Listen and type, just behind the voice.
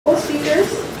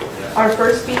speakers. Our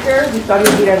first speaker, Vittorio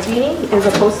Ghirardini, is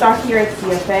a postdoc here at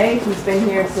CFA. He's been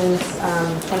here since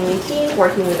 2018,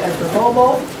 working with Edgar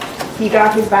Bobo. He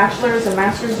got his bachelor's and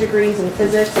master's degrees in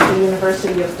physics at the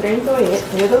University of Trento in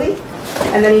Italy.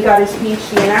 And then he got his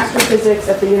PhD in astrophysics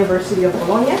at the University of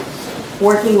Bologna,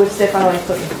 working with Stefano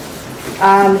Ettore.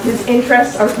 His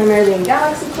interests are primarily in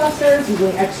galaxy clusters,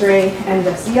 using X-ray and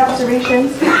Z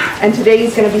observations. And today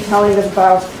he's going to be telling us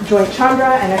about joint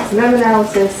Chandra and XMM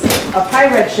analysis of high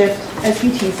redshift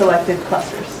SPT selected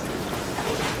clusters.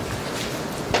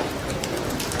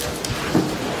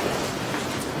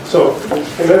 So,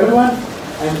 hello everyone,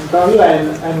 I'm Vittorio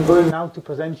and I'm going now to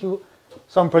present you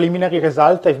some preliminary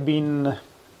results I've been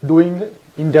doing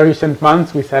in the recent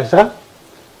months with Ezra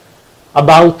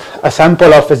about a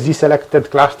sample of a Z-selected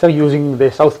cluster using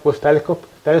the South Post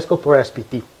telescope or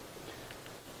SPT.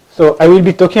 So I will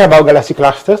be talking about galaxy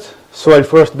clusters, so I'll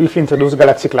first briefly introduce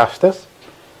galaxy clusters.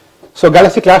 So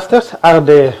galaxy clusters are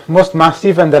the most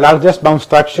massive and the largest bound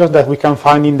structures that we can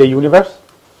find in the universe.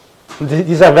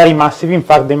 These are very massive. In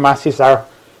fact, the masses are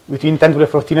between 10 to the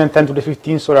 14 and 10 to the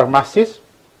 15 solar masses.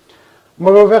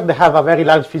 Moreover, they have a very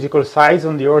large physical size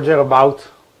on the order about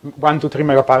 1 to 3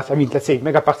 megaparsec, let's say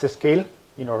megaparsec scale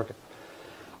in order.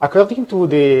 According to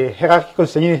the hierarchical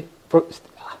scenario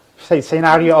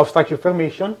of structure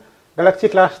formation, galaxy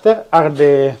clusters are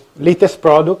the latest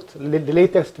product, the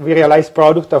latest realized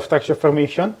product of structure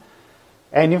formation,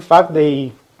 and in fact,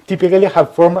 they typically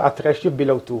have formed at redshift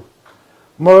below 2.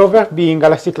 Moreover, being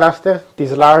galaxy cluster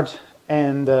is large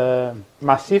and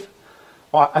massive,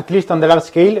 or at least on the large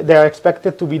scale, they are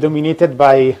expected to be dominated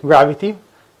by gravity,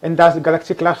 and thus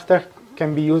galaxy cluster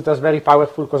can be used as very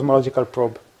powerful cosmological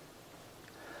probe.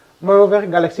 Moreover,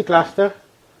 galaxy cluster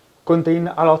contain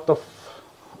a lot of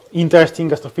interesting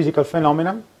astrophysical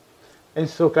phenomena, and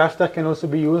so cluster can also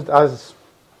be used as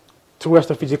true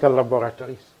astrophysical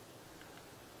laboratories.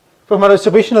 From an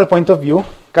observational point of view,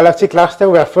 galaxy clusters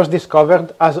were first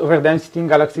discovered as overdensity in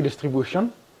galaxy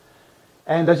distribution.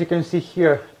 And as you can see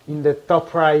here in the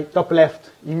top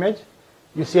left image,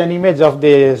 you see an image of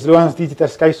the Sloan's Digital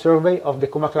Sky Survey of the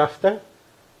Coma cluster.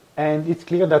 And it's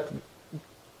clear that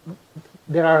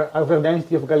there are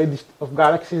overdensity of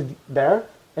galaxies there.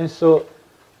 And so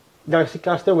galaxy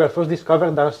clusters were first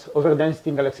discovered as overdensity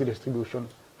in galaxy distribution.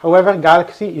 However,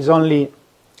 galaxy is only,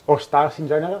 or stars in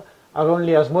general, are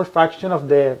only a small fraction of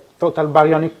the total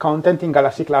baryonic content in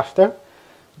galaxy cluster.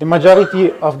 The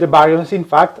majority of the baryons, in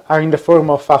fact, are in the form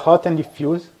of a hot and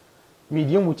diffuse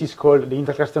medium, which is called the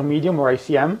intercluster medium, or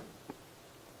ICM.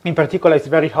 In particular, it's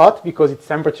very hot because its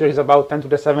temperature is about 10 to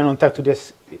the 7 on 10 to the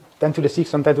 6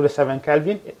 on 10 to the 7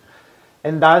 Kelvin,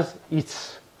 and thus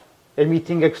it's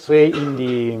emitting X-ray in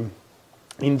the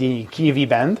KeV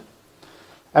band.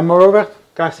 And moreover,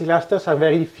 galaxy clusters are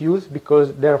very diffuse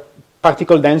because their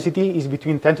particle density is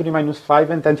between 10 to the minus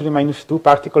 5 and 10 to the minus 2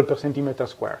 particle per centimeter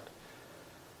squared.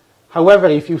 However,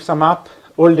 if you sum up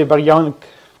all the baryonic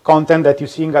content that you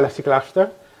see in galaxy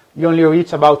cluster, you only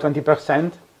reach about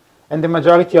 20%, and the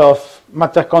majority of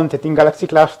matter content in galaxy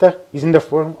cluster is in the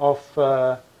form of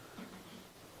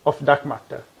dark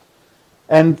matter.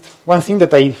 And one thing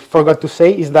that I forgot to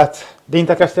say is that the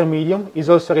intercluster medium is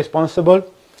also responsible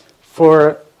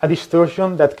for a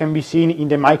distortion that can be seen in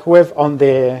the microwave on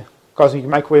the cosmic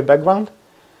microwave background.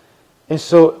 And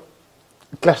so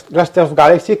cluster of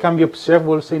galaxy can be observed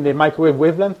also in the microwave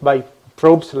wavelength by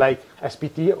probes like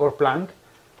SPT or Planck,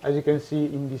 as you can see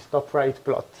in this top right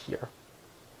plot here.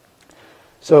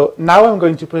 So now I'm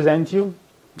going to present you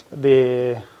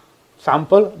the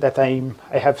sample that I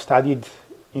have studied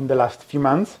in the last few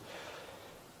months.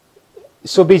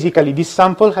 So basically, this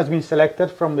sample has been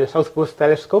selected from the South Post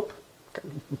telescope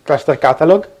cluster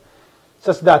catalog,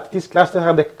 such that these clusters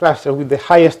are the clusters with the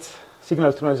highest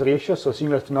signal-to-noise ratio, so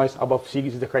signal-to-noise above sig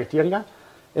is the criteria,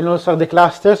 and also the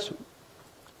clusters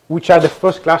which are the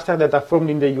first clusters that are formed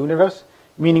in the universe,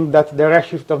 meaning that the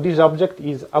redshift of this object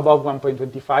is above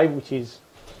 1.25, which is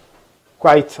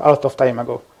quite a lot of time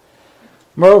ago.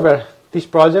 Moreover, this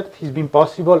project has been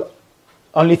possible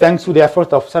only thanks to the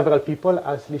effort of several people,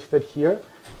 as listed here,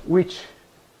 which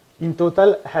in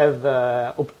total have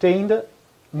obtained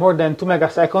more than 2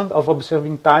 megaseconds of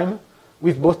observing time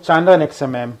with both Chandra and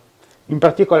XMM. In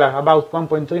particular, about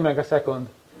 1.3 megaseconds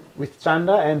with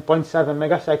Chandra and 0.7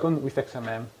 megaseconds with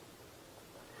XMM.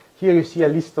 Here you see a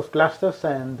list of clusters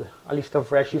and a list of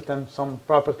redshift and some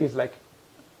properties like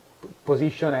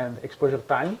position and exposure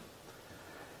time.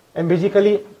 And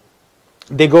basically,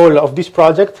 the goal of this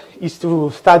project is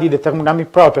to study the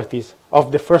thermodynamic properties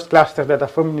of the first clusters that are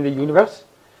formed in the universe,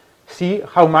 see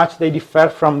how much they differ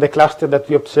from the cluster that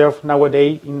we observe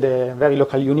nowadays in the very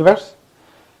local universe,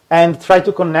 and try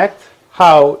to connect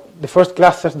how the first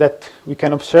clusters that we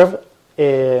can observe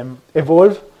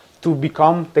evolve to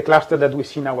become the cluster that we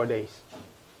see nowadays.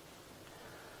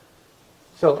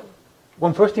 So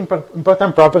one first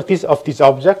important properties of this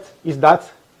object is that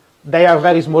they are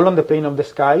very small on the plane of the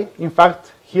sky. In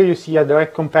fact, here you see a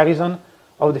direct comparison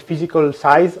of the physical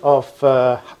size of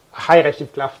a high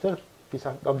redshift cluster, this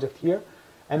object here,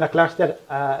 and a cluster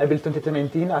Ableton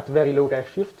 2019 at very low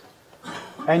redshift.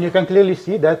 And you can clearly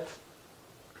see that,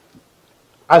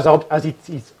 as it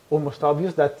is almost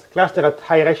obvious, that clusters at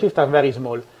high redshift are very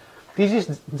small. This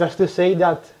is just to say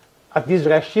that at this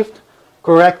redshift,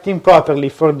 correcting properly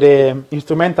for the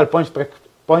instrumental point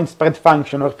spread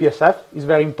function, or PSF, is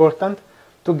very important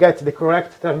to get the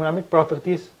correct thermodynamic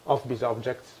properties of these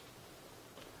objects.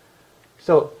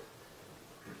 So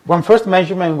one first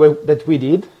measurement that we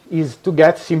did is to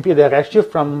get simply the redshift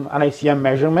from an ICM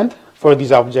measurement for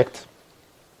this object.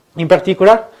 In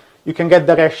particular, you can get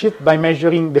the redshift by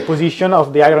measuring the position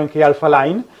of the iron K alpha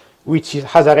line, which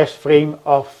has a rest frame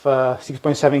of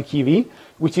 6.7 keV,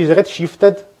 which is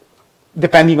redshifted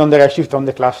depending on the redshift on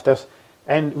the clusters.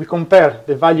 And we compare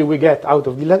the value we get out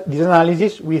of this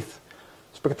analysis with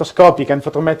spectroscopic and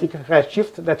photometric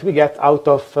redshift that we get out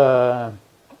of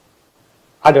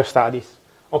other studies,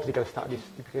 optical studies,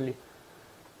 typically.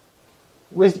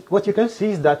 What you can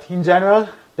see is that, in general,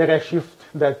 the redshift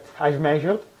that I've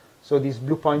measured, so these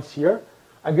blue points here,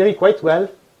 agree quite well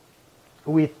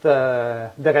with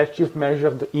the redshift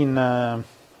measured in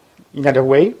other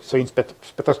way, so in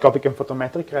spectroscopic and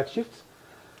photometric redshifts.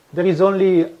 There is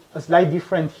only a slight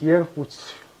difference here, which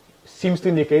seems to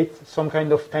indicate some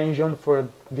kind of tension for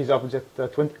this object,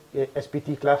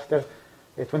 SPT cluster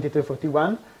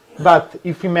 2341. But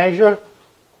if we measure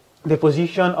the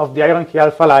position of the iron K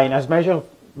alpha line as measured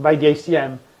by the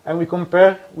ICM, and we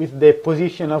compare with the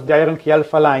position of the iron K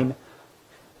alpha line,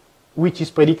 which is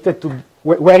predicted to,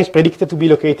 where is predicted to be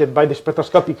located by the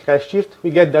spectroscopic redshift,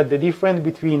 we get that the difference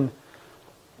between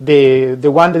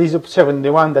the one that is observed and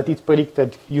the one that is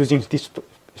predicted using this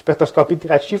spectroscopic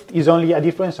redshift is only a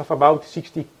difference of about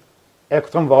 60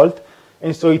 electron volt,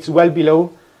 and so it's well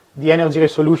below the energy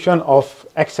resolution of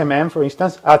XMM, for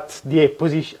instance, at the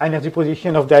energy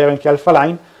position of the iron K alpha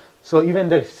line. So even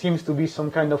there seems to be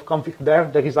some kind of conflict there,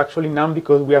 there is actually none,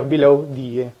 because we are below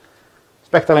the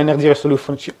spectral energy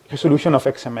resolution of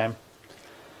XMM.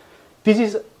 This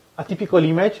is a typical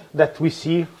image that we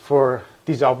see for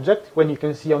this object. When you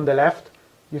can see on the left,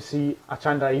 you see a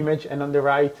Chandra image, and on the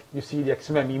right, you see the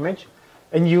XMM image.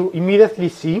 And you immediately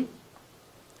see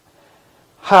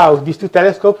how these two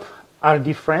telescopes are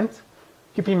different.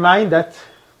 Keep in mind that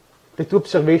the two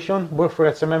observations, both for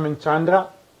XMM and Chandra,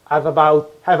 have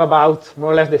about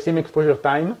more or less the same exposure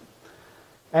time,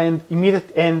 and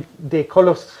the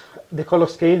color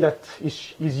scale that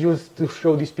is used to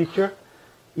show this picture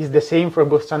is the same for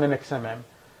both Chandra and XMM.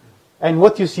 And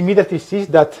what you immediately see is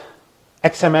that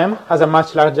XMM has a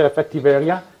much larger effective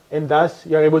area, and thus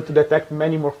you are able to detect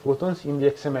many more photons in the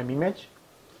XMM image.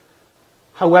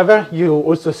 However, you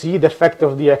also see the effect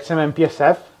of the XMM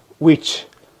PSF, which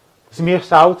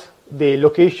smears out the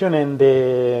location and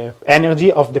the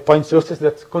energy of the point sources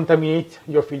that contaminate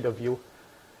your field of view.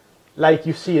 Like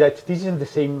you see that this is the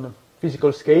same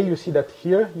physical scale. You see that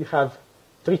here you have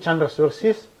three Chandra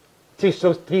sources, three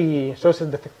sources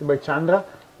detected by Chandra,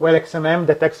 while XMM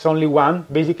detects only one,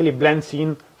 basically blends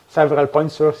in several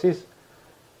point sources,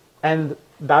 and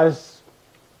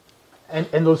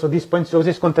also these point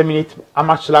sources contaminate a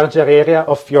much larger area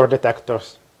of your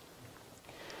detectors.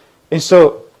 And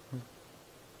so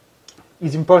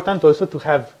it's important also to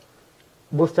have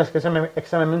both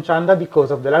XMM and Chandra because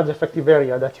of the large effective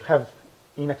area that you have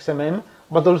in XMM,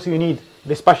 but also you need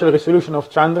the spatial resolution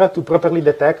of Chandra to properly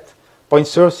detect point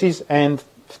sources and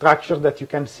structures that you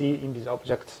can see in these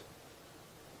objects.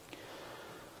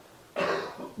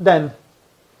 Then,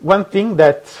 one thing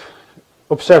that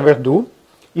observers do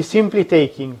is simply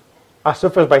taking a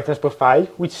surface brightness profile,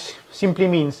 which simply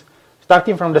means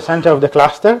starting from the center of the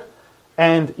cluster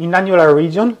and in annular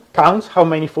region counts how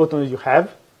many photons you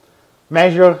have,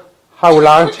 measure how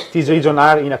large these regions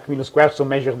are in a minus square, so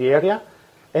measure the area,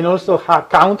 and also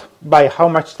count by how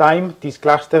much time these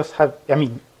clusters have,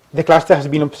 the cluster has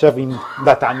been observed in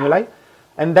that annuli,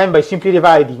 and then by simply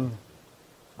dividing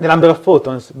the number of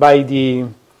photons by the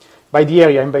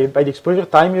area and by the exposure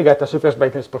time, you get a surface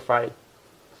brightness profile.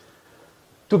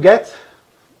 To get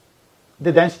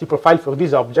the density profile for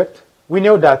this object, we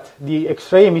know that the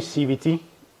X-ray emissivity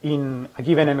in a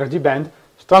given energy band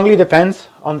strongly depends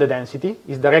on the density,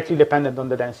 is directly dependent on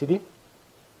the density.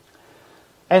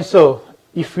 And so,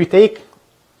 if we take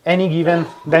any given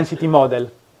density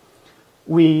model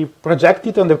we project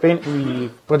it on the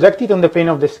plane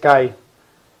of the sky,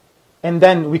 and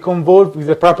then we convolve with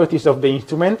the properties of the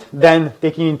instrument, then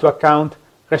taking into account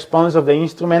response of the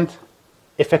instrument,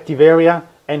 effective area,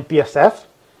 and PSF.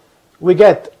 We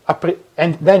get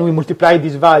and then we multiply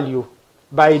this value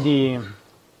by the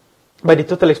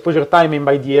total exposure time and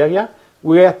by the area.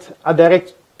 We get a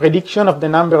direct prediction of the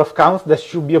number of counts that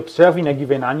should be observed in a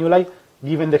given annuli,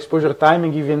 given the exposure time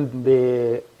and given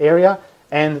the area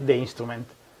and the instrument.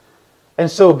 And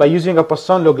so by using a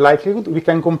Poisson log likelihood, we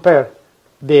can compare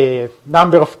the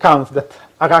number of counts that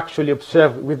are actually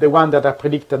observed with the ones that are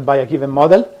predicted by a given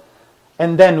model.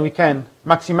 And then we can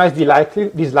maximize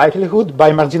this likelihood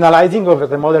by marginalizing over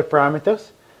the model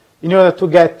parameters in order to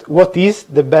get what is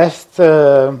the best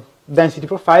density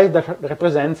profile that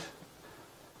represents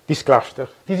this cluster.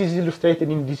 This is illustrated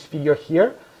in this figure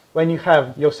here, when you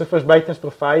have your surface brightness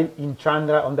profile in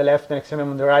Chandra on the left and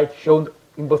XMM on the right, shown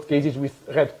in both cases with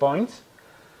red points.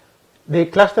 The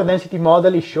cluster density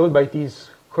model is shown by this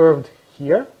curve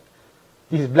here,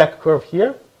 this black curve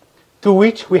here, to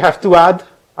which we have to add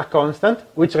a constant,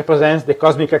 which represents the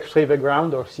cosmic X-ray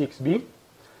background, or CXB.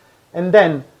 And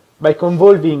then, by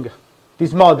convolving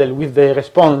this model with the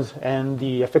response and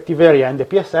the effective area and the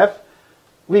PSF,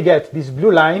 we get this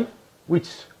blue line, which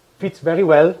fits very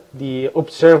well the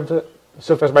observed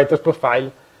surface brightness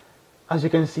profile, as you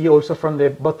can see also from the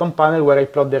bottom panel where I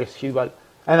plot the residual.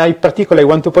 And I particularly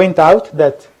want to point out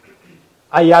that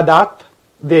I add up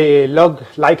the log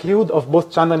likelihood of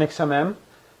both Chandra and XMM,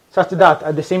 such that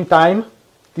at the same time,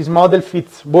 this model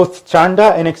fits both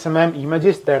Chandra and XMM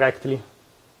images directly.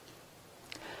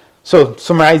 So,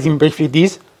 summarizing briefly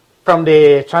this, from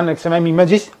the Chandra XMM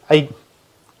images, I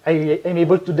am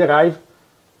able to derive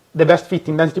the best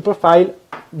fitting density profile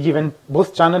given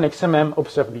both Chandra and XMM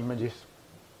observed images.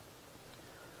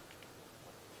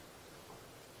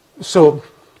 So,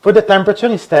 for the temperature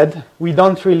instead, we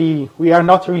are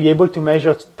not really able to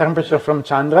measure temperature from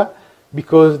Chandra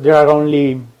because there are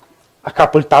only a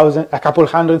couple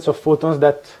hundreds of photons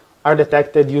that are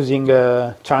detected using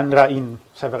Chandra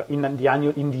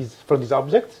for these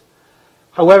objects.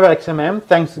 However, XMM,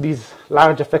 thanks to this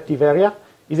large effective area,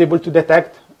 is able to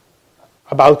detect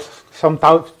about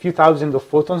few thousand of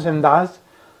photons, and thus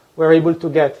we're able to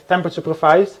get temperature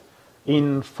profiles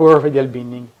in 4 radial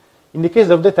binding. In the case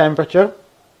of the temperature,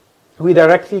 we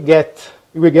directly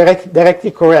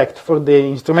correct for the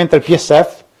instrumental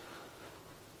PSF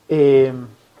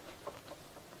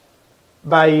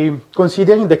by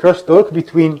considering the crosstalk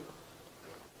between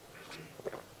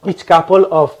each couple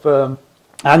of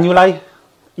annuli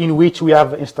from which we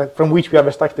have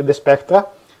extracted the spectra,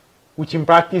 which in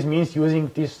practice means using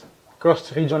this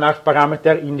cross-region arc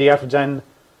parameter in the RGen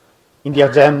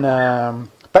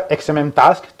XMM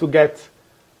task to get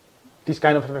this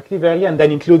kind of effective area, and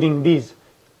then including this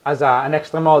as an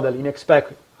extra model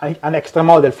an extra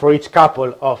model for each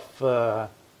couple of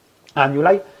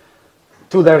annuli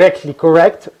to directly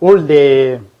correct all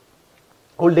the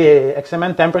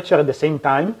XMM temperature at the same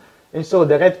time. And so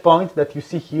the red point that you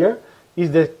see here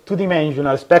is the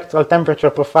two-dimensional spectral temperature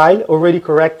profile already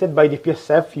corrected by the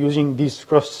PSF using this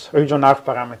cross-region arc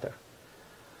parameter.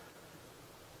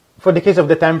 For the case of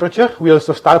the temperature, we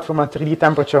also start from a 3D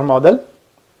temperature model,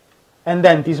 and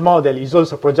then this model is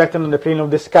also projected on the plane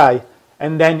of the sky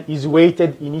and then is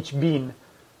weighted in each beam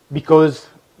because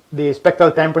the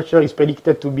spectral temperature is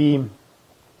predicted to be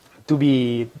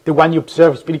the one you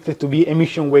observe is predicted to be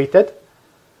emission weighted,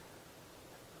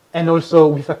 and also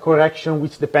with a correction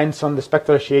which depends on the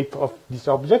spectral shape of this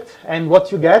object. And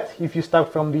what you get, if you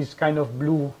start from this kind of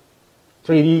blue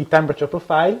 3D temperature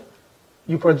profile,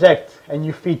 you project and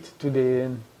you fit to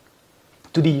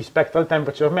the spectral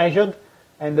temperature measured,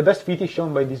 and the best fit is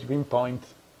shown by this green point.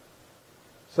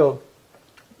 So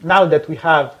now that we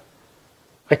have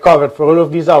recovered for all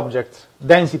of these objects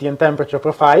density and temperature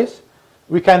profiles,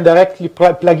 we can directly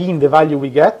plug in the value we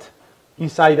get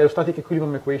inside the aerostatic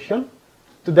equilibrium equation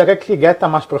to directly get a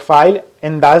mass profile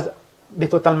and thus the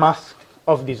total mass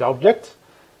of these objects.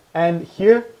 And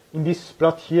here, in this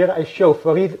plot here, I show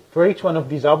for each one of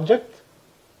these objects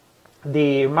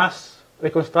the mass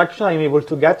reconstruction I'm able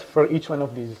to get for each one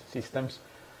of these systems.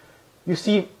 You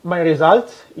see my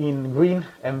results in green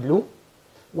and blue,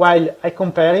 while I'm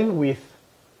comparing with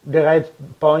the red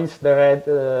points, the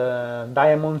red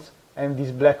diamonds, and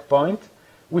this black point,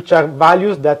 which are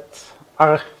values that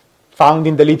are found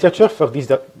in the literature for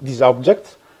these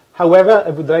objects. However, I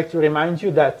would like to remind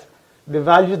you that the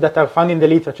values that are found in the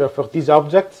literature for these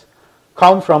objects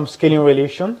come from scaling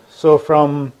relation. So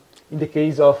from, in the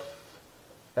case of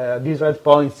these red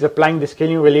points, applying the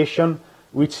scaling relation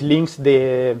which links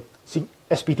the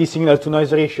SPT signal to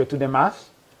noise ratio to the mass.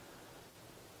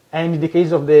 And in the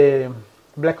case of the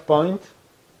black point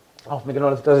of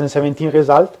Meganola 2017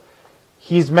 result,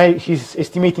 he's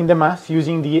estimating the mass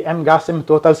using the M-gas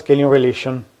M-total scaling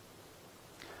relation.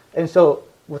 And so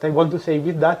what I want to say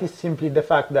with that is simply the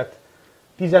fact that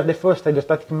these are the first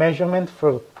hydrostatic mass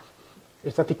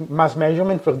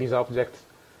measurement for these objects.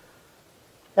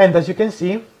 And as you can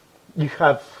see, you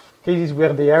have cases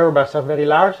where the error bars are very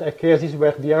large and cases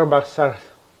where the error bars are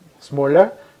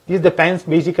smaller. This depends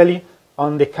basically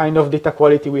on the kind of data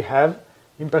quality we have.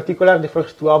 In particular, the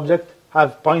first two objects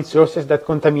have point sources that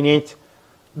contaminate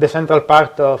the central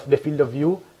part of the field of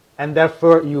view, and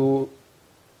therefore you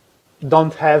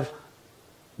don't have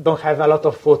a lot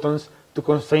of photons to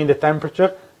constrain the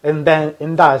temperature,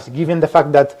 and thus, given the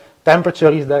fact that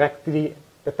temperature is directly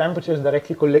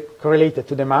correlated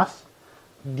to the mass,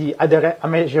 the other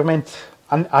measurement,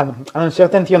 an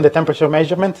uncertainty on the temperature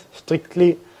measurement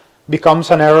strictly becomes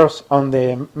an error on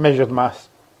the measured mass.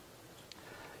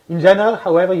 In general,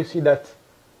 however, you see that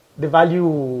the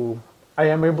value I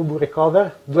am able to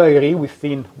recover do agree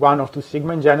within 1 or 2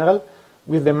 sigma in general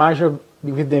with the measured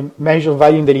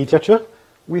value in the literature,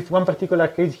 with one particular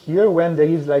case here when there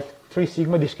is like 3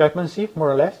 sigma discrepancy,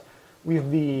 more or less, with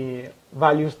the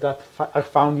values that are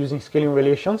found using scaling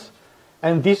relations.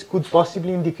 And this could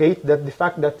possibly indicate that the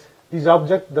fact that this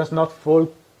object does not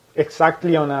fall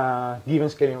exactly on a given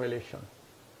scaling relation.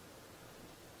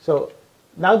 So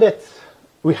now that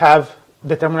we have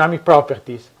the thermodynamic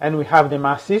properties and we have the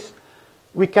masses,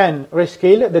 we can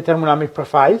rescale the thermodynamic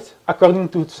profiles according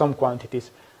to some quantities.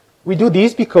 We do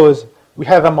this because we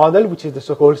have a model, which is the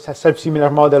so-called self-similar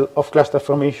model of cluster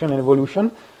formation and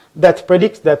evolution, that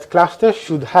predicts that clusters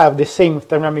should have the same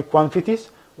thermodynamic quantities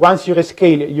once you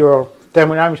rescale your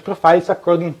thermodynamic profiles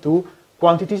according to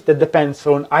quantities that depends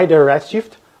on either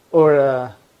redshift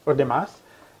or the mass.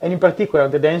 And in particular,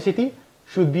 the density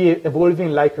should be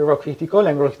evolving like rho critical,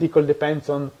 and rho critical depends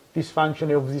on this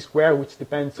function of z square, which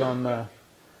depends on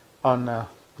the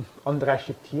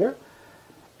redshift here.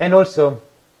 And also,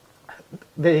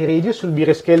 the radius should be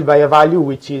rescaled by a value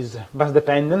which is mass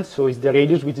dependent, so it's the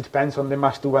radius which depends on the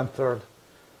mass to 1/3.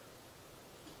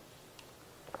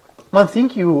 One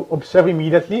thing you observe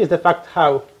immediately is the fact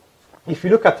how, if you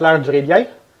look at large radii,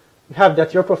 you have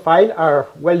that your profiles are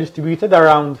well distributed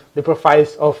around the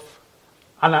profiles of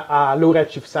a low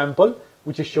redshift sample,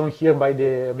 which is shown here by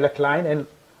the black line. And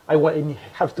I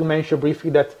have to mention briefly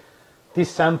that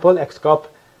this sample, XCOP,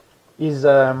 is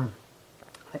a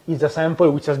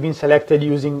sample which has been selected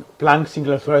using Planck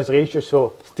signal to noise ratio,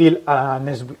 so still an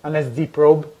SD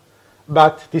probe,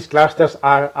 but these clusters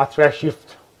are at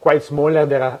redshift quite smaller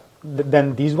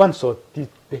than this one, so the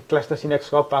clusters in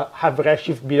XCOP have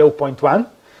redshift below 0.1.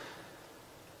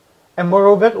 And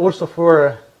moreover, also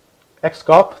for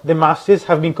XCOP, the masses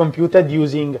have been computed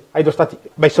using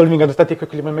by solving hydrostatic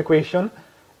equilibrium equation,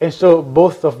 and so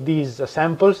both of these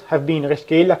samples have been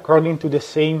rescaled according to the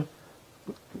same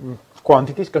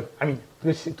quantities,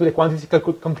 to the quantities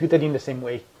computed in the same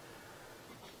way.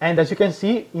 And as you can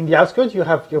see, in the outskirts, you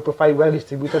have your profile well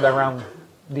distributed around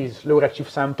these low redshift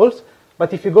samples.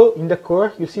 But if you go in the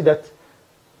core, you see that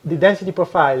the density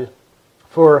profile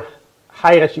for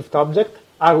high redshift objects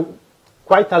are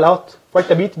quite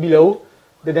a bit below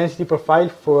the density profile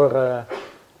for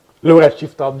low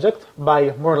redshift object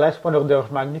by more or less 1 order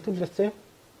of magnitude, let's say.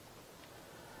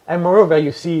 And moreover,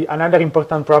 you see another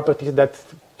important property that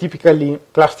typically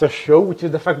clusters show, which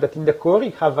is the fact that in the core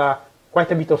you have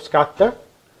quite a bit of scatter.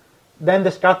 Then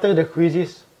the scatter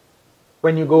decreases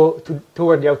when you go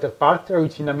toward the outer part,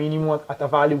 reaching a minimum at a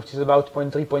value which is about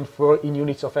 0.3, 0.4 in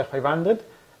units of R500,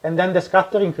 and then the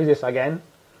scatter increases again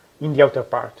in the outer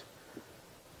part.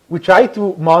 We try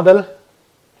to model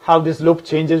how the slope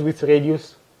changes with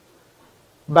radius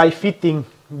by fitting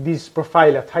this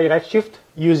profile at high redshift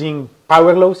using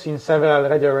power laws in several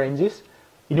radial ranges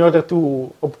in order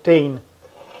to obtain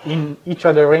in each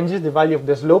other ranges the value of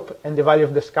the slope and the value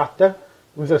of the scatter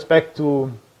with respect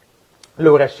to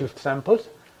low redshift samples.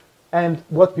 And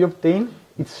what we obtain,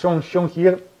 it's shown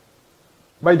here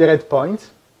by the red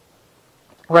points,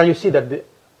 where you see that,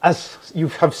 as you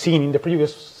have seen in the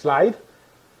previous slide,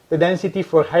 the density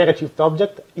for high redshift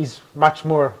object is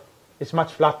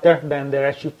much flatter than the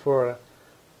redshift for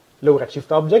low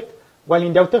redshift object, while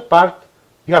in the outer part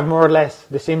you have more or less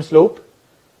the same slope.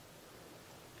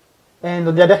 And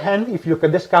on the other hand, if you look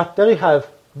at the scatter, you have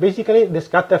basically the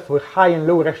scatter for high and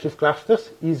low redshift clusters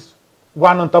is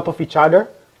one on top of each other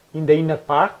in the inner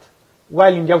part,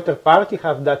 while in the outer part you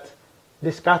have that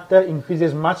the scatter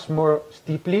increases much more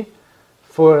steeply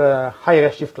for high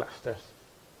redshift clusters.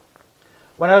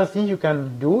 one other thing you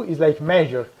can do is like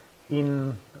measure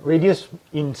in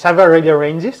several radial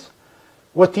ranges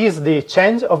what is the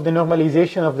change of the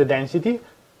normalization of the density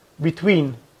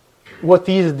between what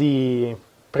is the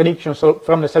prediction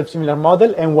from the self-similar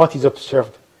model and what is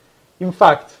observed. In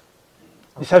fact,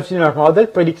 the self-similar model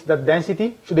predicts that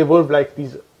density should evolve like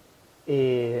this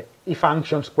E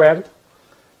function squared,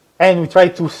 and we try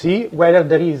to see whether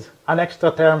there is an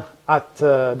extra term at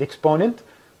the exponent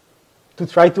to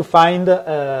try to find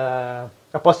a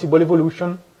possible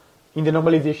evolution in the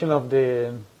normalization of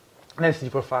the density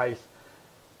profiles.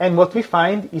 And what we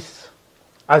find is,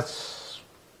 as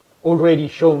already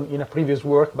shown in a previous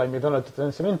work by McDonald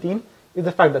 2017, is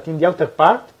the fact that in the outer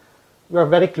part, we are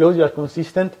very close, we are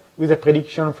consistent with the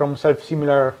prediction from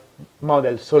self-similar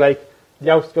models. So like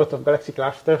the outskirts of galaxy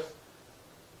clusters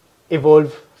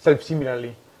evolve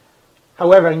self-similarly.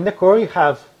 However, in the core, you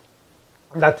have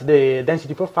that the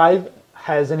density profile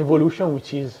has an evolution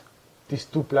which is this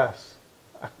 2 plus.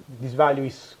 This value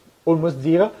is almost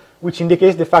 0, which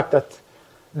indicates the fact that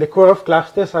the core of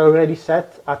clusters are already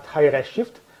set at high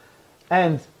redshift.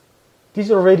 And this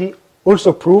is already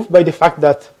also proved by the fact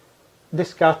that the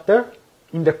scatter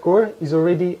in the core is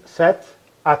already set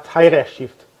at high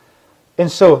redshift.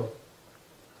 And so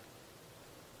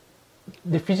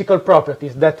the physical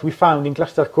properties that we found in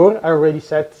cluster core are already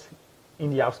set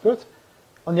in the outskirts.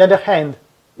 On the other hand,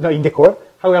 no, in the core.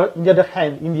 However, on the other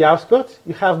hand, in the outskirts,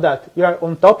 you have that you are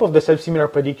on top of the self-similar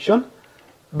prediction,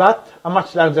 but a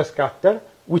much larger scatter,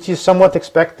 which is somewhat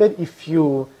expected if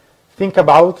you think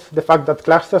about the fact that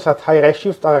clusters at high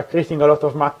redshift are creating a lot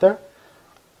of matter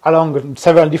along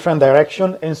several different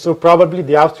directions, and so probably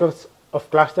the outskirts of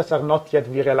clusters are not yet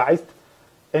virialized.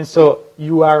 And so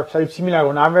you are self-similar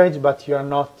on average, but you are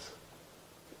not,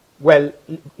 well,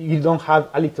 you don't have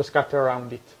a little scatter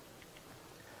around it.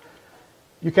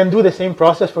 You can do the same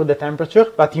process for the temperature,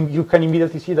 but you can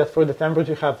immediately see that for the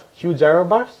temperature you have huge error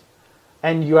bars,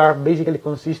 and you are basically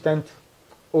consistent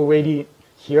already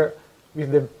here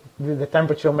with the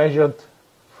temperature measured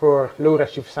for low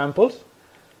redshift samples.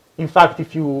 In fact,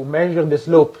 if you measure the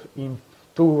slope in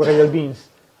 2 radial beams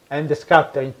and the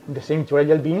scatter in the same 2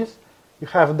 radial beams, you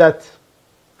have that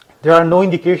there are no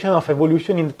indication of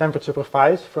evolution in the temperature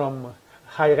profiles from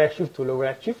high redshift to low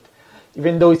redshift,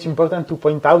 even though it's important to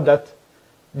point out that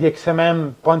the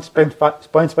XMM point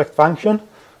spec function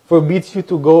forbids you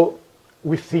to go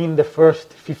within the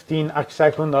first 15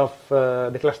 arcseconds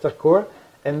of the cluster core,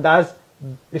 and thus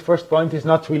the first point is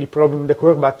not really probing the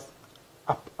core, but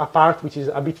a part which is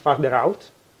a bit farther out.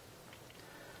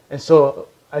 And so,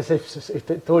 as I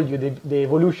told you, the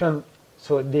evolution,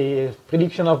 so the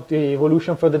prediction of the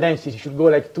evolution for the density should go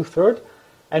like 2/3,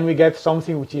 and we get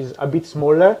something which is a bit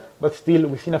smaller, but still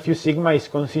within a few sigma is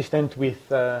consistent with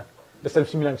the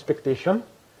self-similar expectation.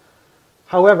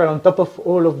 However, on top of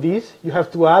all of this, you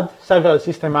have to add several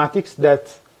systematics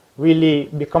that really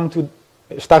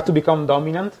start to become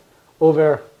dominant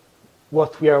over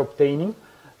what we are obtaining.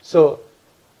 So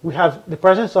we have the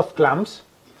presence of clamps,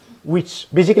 which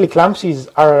basically clamps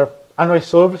are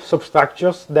unresolved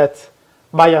substructures that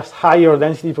bias high your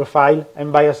density profile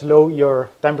and bias low your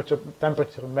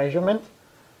temperature measurement.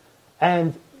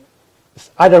 And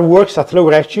other works at low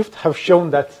redshift have shown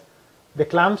that the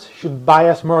clamps should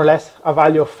bias more or less a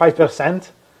value of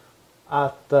 5%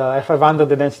 at F500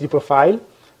 the density profile.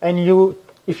 And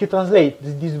if you translate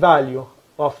this value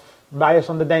of bias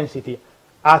on the density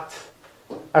at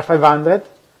F500,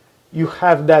 you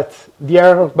have that the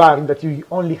error bar that you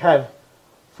only have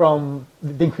from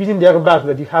the increase in the error bars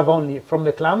that you have only from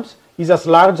the clamps is as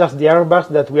large as the error bars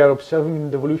that we are observing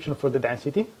in the evolution for the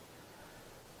density.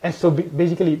 And so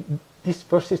basically, this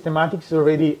first systematic is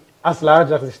already as large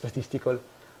as the statistical.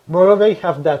 Moreover, you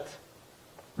have that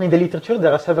in the literature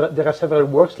there are several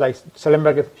works like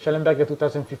Schellenberger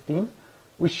 2015,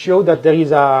 which show that there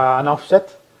is an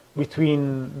offset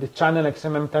between the channel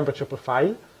XMM temperature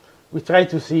profile. We try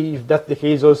to see if that's the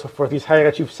case also for these high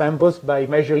redshift samples by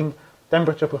measuring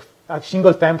a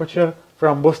single temperature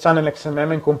from both channel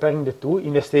XMM and comparing the two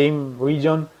in the same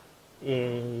region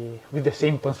with the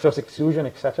same transverse exclusion,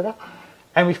 etc.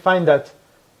 And we find that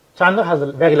Chandra has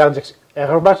a very large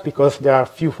error bars because there are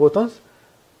few photons,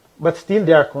 but still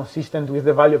they are consistent with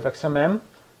the value of XMM,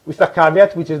 with a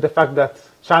caveat, which is the fact that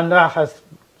Chandra has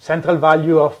central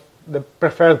value of the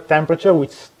preferred temperature,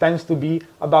 which tends to be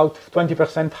about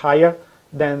 20% higher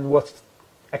than what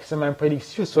XMM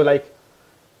predicts you. So like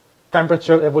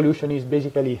temperature evolution is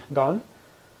basically gone.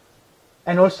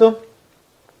 And also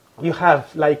you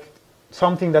have like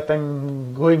something that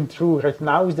I'm going through right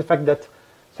now is the fact that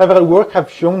several work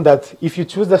have shown that if you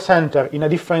choose the center in a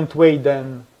different way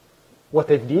than what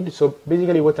I did. So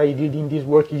basically what I did in this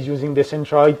work is using the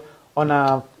centroid on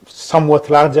a somewhat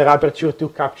larger aperture to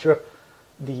capture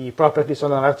the properties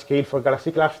on a large scale for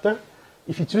galaxy cluster.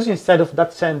 If you choose instead of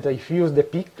that center, if you use the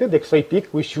peak, the X-ray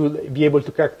peak, we should be able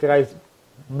to characterize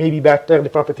maybe better the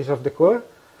properties of the core.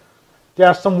 There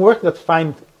are some work that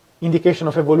find indication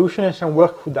of evolution and some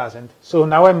work who doesn't. So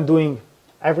now I'm doing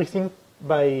everything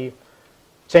by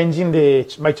changing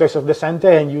my choice of the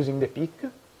center and using the peak.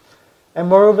 And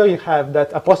moreover, you have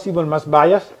that a possible mass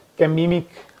bias can mimic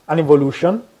an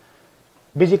evolution.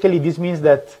 Basically, this means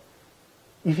that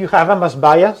if you have a mass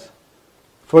bias,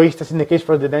 for instance, in the case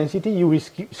for the density, you will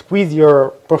squeeze your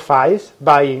profiles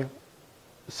by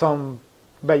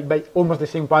almost the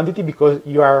same quantity because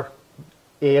you are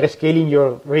rescaling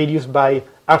your radius by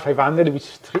R500,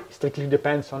 which strictly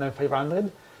depends on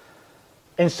M500.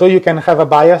 And so you can have a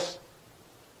bias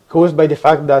caused by the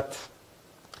fact that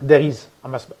there is a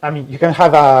mass, you can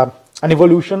have an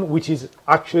evolution which is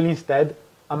actually instead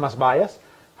a mass bias.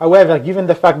 However, given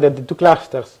the fact that the two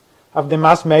clusters have the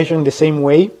mass measured in the same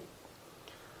way,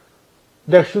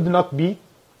 there should not be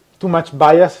too much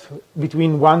bias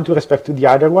between one to respect to the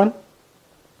other one,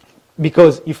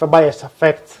 because if a bias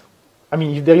affects,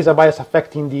 if there is a bias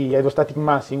affecting the hydrostatic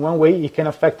mass in one way, it can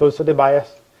affect also the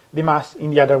mass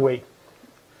in the other way.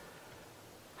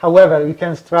 However, we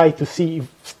can try to see if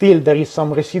still there is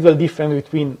some residual difference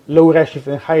between low redshift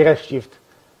and high redshift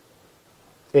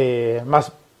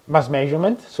mass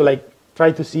measurement. So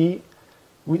try to see,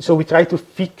 we try to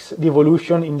fix the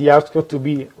evolution in the outskirt to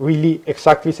be really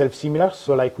exactly self-similar.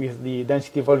 So with the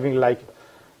density evolving like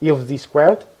E of z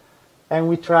squared. And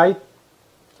we try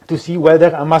to see whether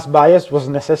a mass bias was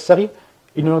necessary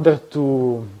in order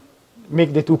to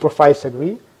make the two profiles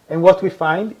agree. And what we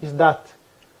find is that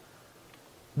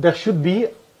there should be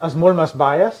a small mass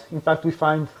bias. In fact, we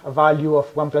find a value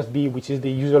of 1 plus b, which is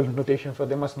the usual notation for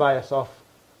the mass bias, of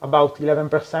about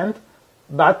 11%,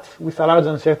 but with a large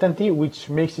uncertainty, which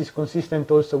makes it consistent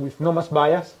also with no mass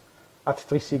bias at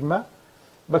 3 sigma.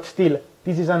 But still,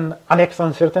 this is an extra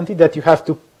uncertainty that you have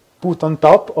to put on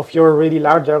top of your already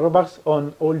large error bars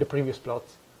on all the previous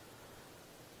plots.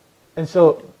 And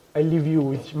so I leave you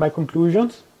with my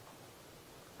conclusions.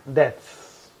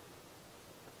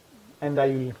 And I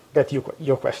will get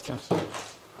your questions. Questions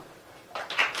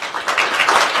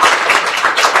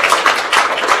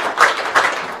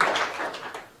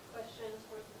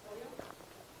for Vittorio?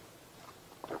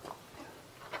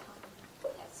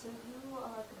 So you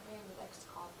are comparing with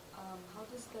XCOP. How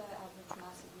does the average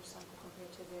mass of your sample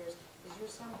compare to theirs? Is your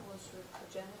sample a sort of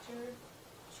progenitor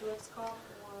to XCOP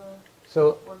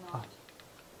or not?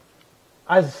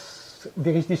 As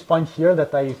there is this point here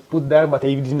that I put there, but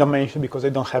I did not mention because I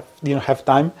didn't have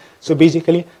time. So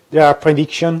basically, there are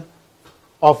predictions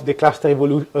of the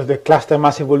cluster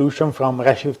mass evolution from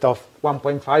redshift of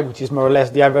 1.5, which is more or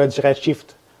less the average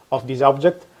redshift of this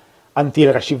object,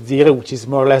 until redshift 0, which is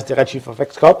more or less the redshift of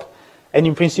XCOP. And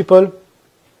in principle,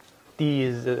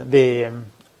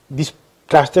 this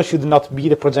cluster should not be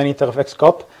the progenitor of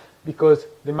XCOP, because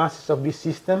the masses of this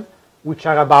system, which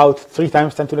are about 3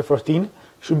 times 10 to the 14,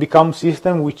 should become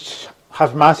systems which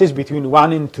have masses between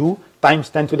 1 and 2 times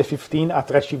 10 to the 15 at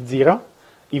redshift 0,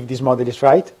 if this model is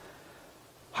right.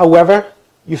 However,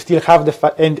 you still have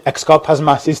and XCOP has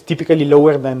masses typically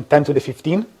lower than 10 to the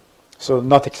 15, so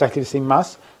not exactly the same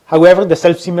mass. However, the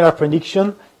self-similar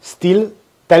prediction still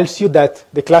tells you that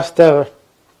the cluster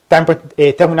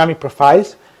thermodynamic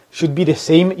profiles should be the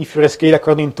same if you rescale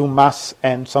according to mass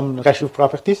and some redshift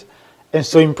properties, and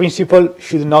so in principle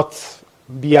should not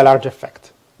be a large effect.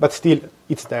 But still,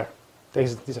 it's there. There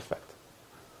is this effect.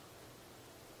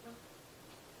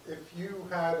 If you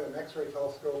had an X-ray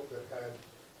telescope that had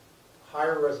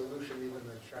higher resolution even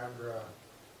than Chandra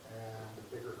and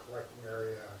a bigger collecting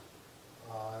area,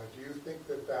 do you think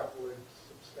that that would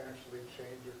substantially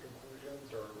change your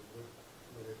conclusions, or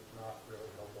would it not really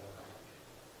help all that much?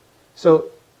 So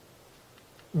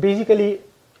basically,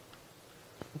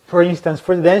 for instance,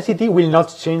 for the density will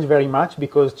not change very much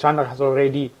because Chandra has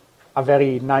already a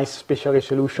very nice spatial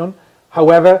resolution.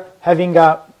 However, having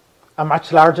a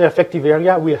much larger effective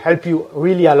area will help you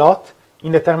really a lot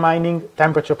in determining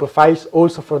temperature profiles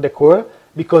also for the core,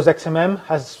 because XMM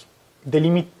has a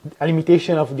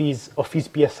limitation of his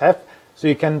PSF, so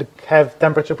you can have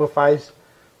temperature profiles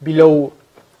below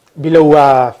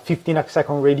 15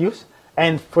 arcsecond radius.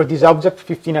 And for this object,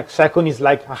 15 arcsecond is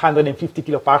like 150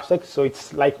 kiloparsecs, so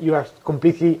it's like you are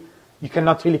completely, you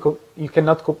cannot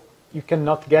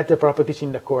get the properties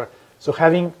in the core. So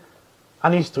having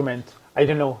an instrument, I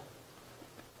don't know,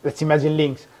 let's imagine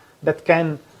LINX, that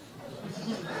can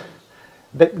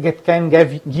that can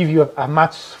give you a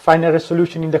much finer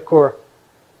resolution in the core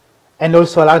and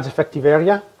also a large effective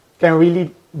area can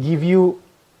really give you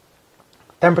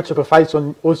temperature profiles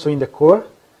also in the core,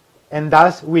 and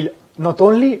thus will not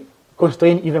only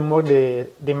constrain even more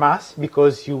the mass,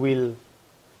 because you will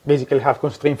basically have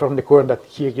constraint from the core that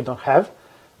here you don't have,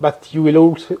 but you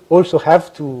will also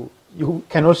have to, you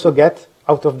can also get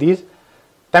out of these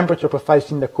temperature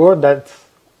profiles in the core that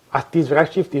at this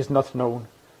redshift is not known.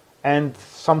 And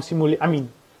some simulation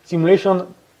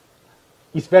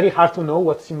is very hard to know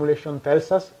what simulation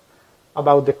tells us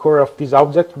about the core of this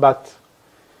object, but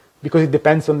because it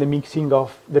depends on the mixing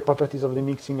of the properties of the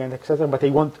mixing and etc. But I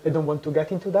don't want to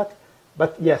get into that.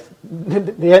 But yes,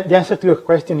 the answer to your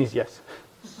question is yes.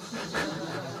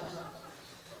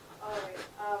 All right.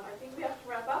 I think we have to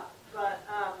wrap up, but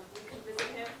we can visit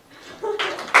him.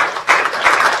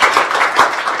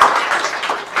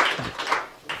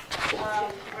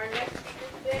 Our next speaker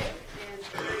today is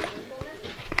Winkelman.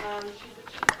 She's the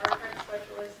Chief Archive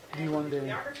Specialist and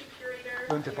Bibliography Curator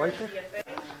the here at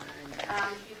CFA.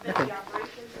 She's been the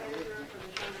Operations Manager for the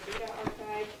Chandra Data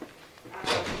Archive,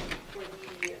 for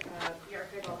the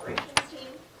Archive Operations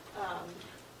team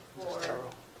for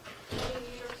 20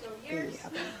 or so years.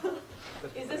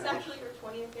 Is this actually your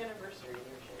 20th anniversary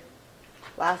year, Sherry?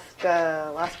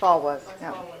 Last fall was. Last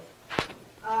Yeah. fall was.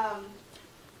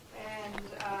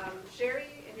 Sherry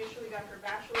initially got her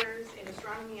bachelor's in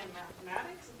astronomy and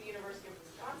mathematics at the University of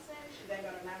Wisconsin. She then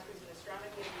got a master's in astronomy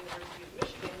at the University of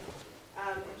Michigan.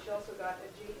 And she also got a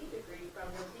JD degree from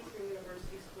Northeastern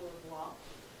University School of Law.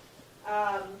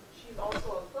 She's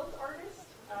also a quilt artist,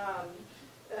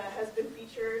 has been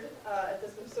featured at the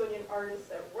Smithsonian Artists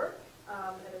at Work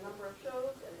at a number of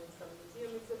shows and in some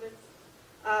museum exhibits.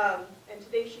 And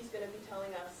today she's going to be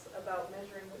telling us about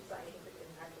measuring the scientific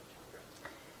impact of Chandra.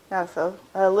 Yeah, so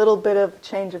a little bit of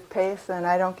change of pace, and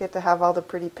I don't get to have all the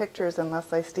pretty pictures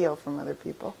unless I steal from other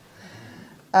people.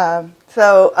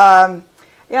 So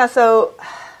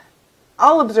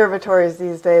all observatories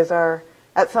these days are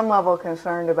at some level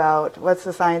concerned about what's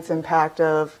the science impact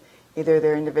of either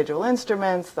their individual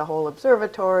instruments, the whole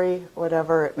observatory,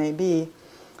 whatever it may be.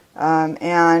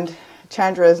 And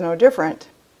Chandra is no different.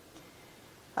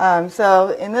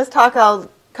 So in this talk, I'll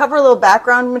cover a little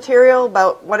background material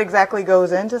about what exactly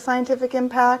goes into scientific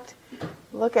impact.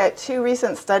 Look at two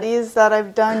recent studies that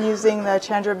I've done using the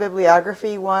Chandra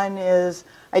bibliography. One is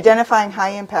identifying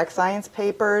high-impact science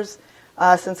papers,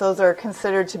 since those are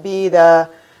considered to be the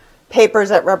papers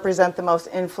that represent the most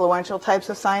influential types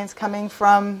of science coming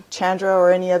from Chandra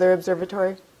or any other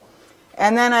observatory.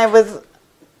 And then I was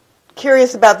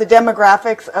curious about the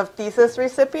demographics of thesis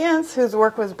recipients whose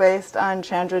work was based on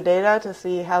Chandra data to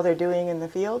see how they're doing in the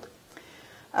field.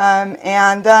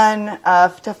 And then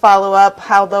to follow up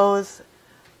how those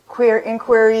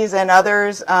inquiries and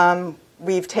others,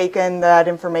 we've taken that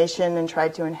information and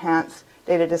tried to enhance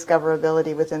data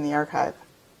discoverability within the archive.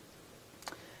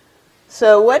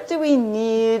 So what do we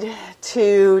need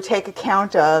to take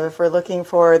account of if we're looking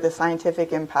for the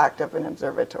scientific impact of an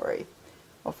observatory?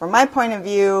 Well, from my point of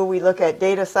view, we look at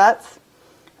data sets,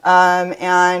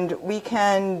 and we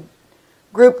can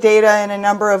group data in a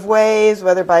number of ways,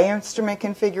 whether by instrument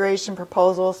configuration,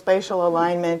 proposal, spatial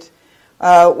alignment,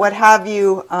 what have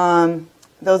you.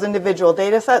 Those individual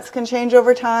data sets can change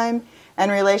over time, and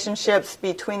relationships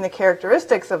between the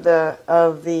characteristics of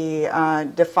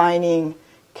the defining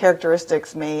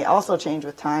characteristics may also change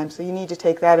with time, so you need to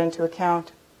take that into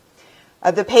account.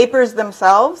 The papers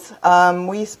themselves,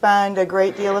 we spend a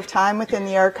great deal of time within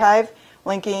the archive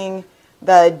linking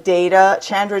the data,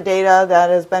 Chandra data that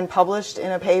has been published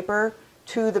in a paper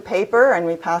to the paper, and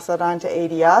we pass that on to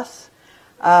ADS,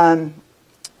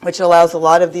 which allows a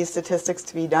lot of these statistics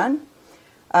to be done.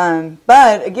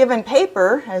 But a given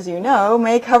paper, as you know,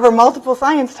 may cover multiple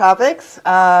science topics,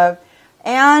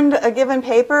 and a given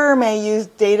paper may use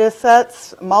data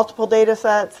sets, multiple data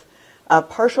sets,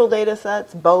 partial data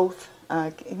sets, both.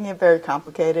 It can get very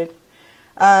complicated.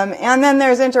 And then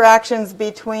there's interactions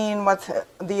between what's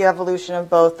the evolution of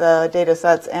both the data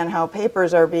sets and how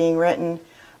papers are being written.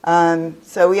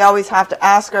 So we always have to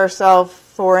ask ourselves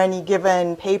for any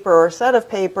given paper or set of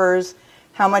papers,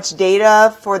 how much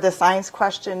data for the science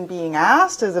question being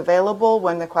asked is available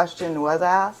when the question was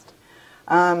asked.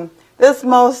 This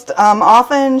most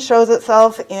often shows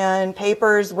itself in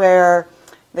papers where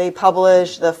they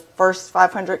publish the first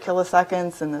 500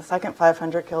 kiloseconds and the second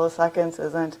 500 kiloseconds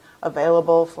isn't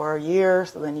available for a year,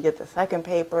 so then you get the second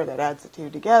paper that adds the two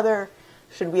together.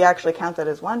 Should we actually count that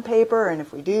as one paper? And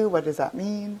if we do, what does that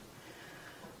mean?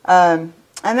 And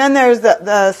then there's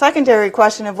the secondary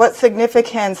question of what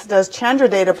significance does Chandra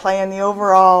data play in the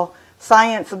overall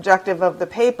science objective of the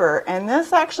paper. And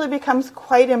this actually becomes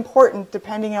quite important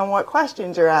depending on what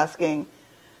questions you're asking.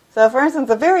 So for instance,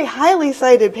 a very highly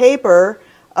cited paper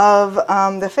of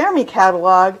the Fermi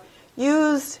catalog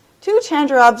used 2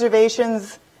 Chandra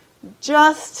observations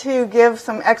just to give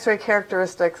some X-ray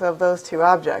characteristics of those 2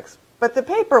 objects. But the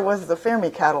paper was the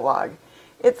Fermi catalog.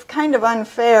 It's kind of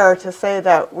unfair to say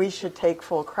that we should take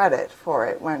full credit for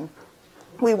it when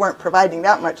we weren't providing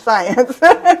that much science.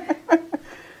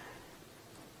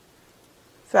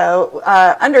 So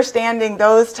understanding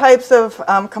those types of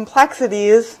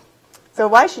complexities, so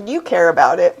why should you care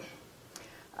about it?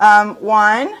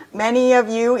 One, many of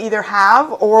you either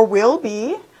have or will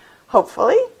be,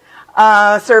 hopefully,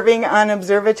 serving on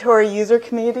observatory user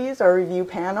committees or review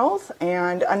panels,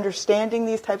 and understanding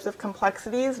these types of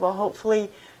complexities will hopefully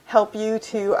help you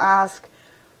to ask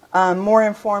more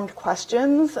informed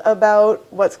questions about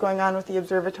what's going on with the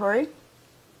observatory.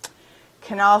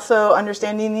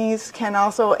 Understanding these can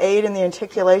also aid in the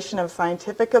articulation of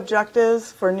scientific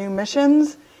objectives for new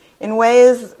missions in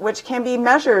ways which can be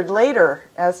measured later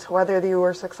as to whether you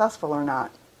were successful or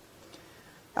not.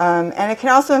 And it can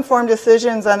also inform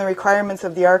decisions on the requirements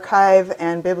of the archive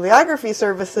and bibliography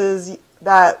services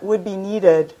that would be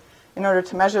needed in order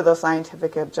to measure those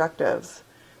scientific objectives.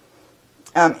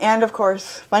 And of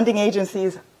course, funding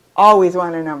agencies always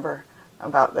want a number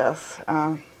about this.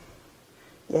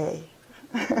 Yay.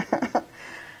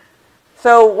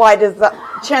 So why does the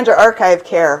Chandra Archive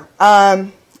care?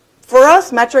 For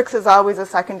us, metrics is always a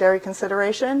secondary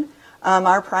consideration.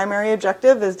 Our primary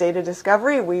objective is data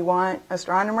discovery. We want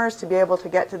astronomers to be able to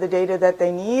get to the data that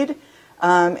they need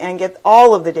and get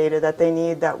all of the data that they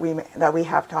need that we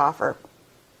have to offer.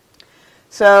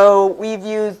 So we've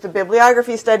used the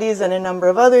bibliography studies and a number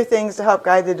of other things to help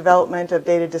guide the development of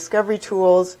data discovery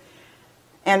tools.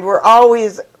 And we're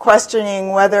always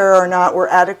questioning whether or not we're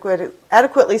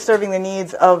adequately serving the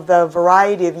needs of the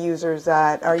variety of users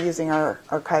that are using our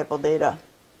archival data.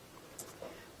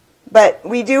 But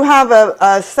we do have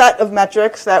a set of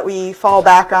metrics that we fall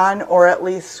back on, or at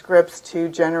least scripts to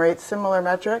generate similar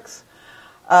metrics.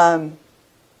 One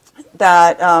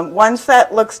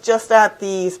set looks just at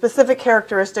the specific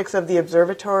characteristics of the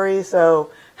observatory, so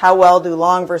how well do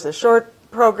long versus short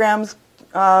programs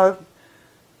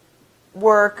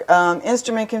work,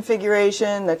 instrument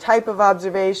configuration, the type of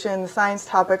observation, the science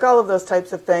topic, all of those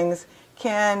types of things.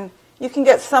 You can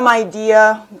get some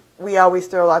idea. We always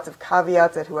throw lots of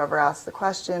caveats at whoever asks the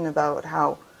question about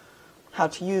how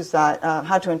to use that,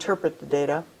 how to interpret the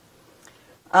data.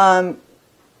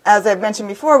 As I've mentioned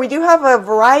before, we do have a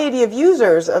variety of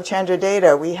users of Chandra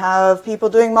data. We have people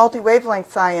doing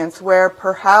multi-wavelength science where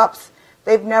perhaps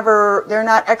they're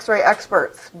not X-ray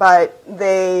experts, but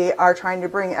they are trying to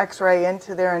bring X-ray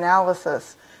into their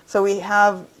analysis. So we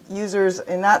have users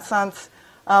in that sense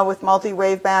with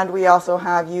multi-waveband. We also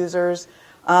have users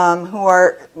who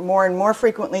are more and more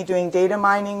frequently doing data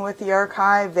mining with the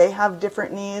archive. They have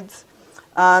different needs.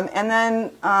 And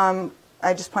then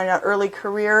I just pointed out early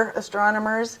career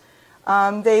astronomers.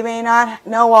 They may not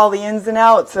know all the ins and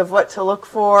outs of what to look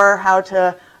for, how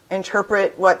to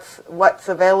interpret what's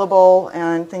available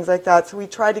and things like that. So we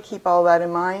try to keep all that in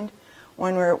mind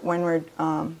when we're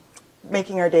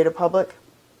making our data public.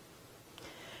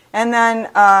 And then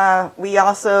we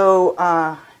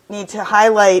also need to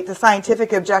highlight the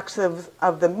scientific objectives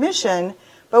of the mission,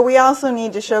 but we also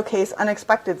need to showcase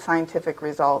unexpected scientific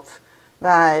results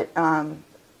that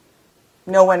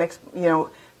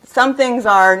some things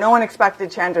are no one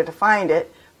expected Chandra to find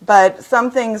it, but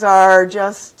some things are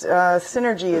just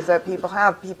synergies that people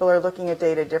have. People are looking at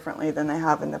data differently than they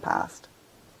have in the past.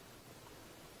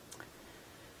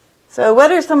 So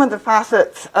what are some of the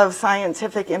facets of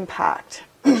scientific impact?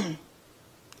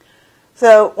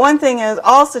 So one thing is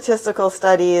all statistical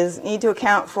studies need to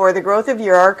account for the growth of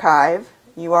your archive.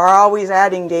 You are always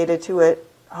adding data to it,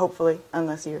 hopefully,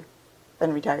 unless you've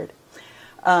been retired.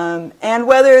 And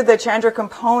whether the Chandra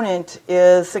component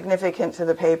is significant to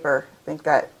the paper. I think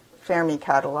that Fermi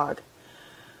catalog.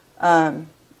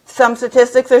 Some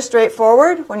statistics are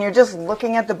straightforward. When you're just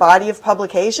looking at the body of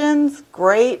publications,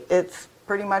 great. It's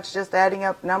pretty much just adding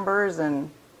up numbers and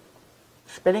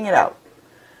spitting it out.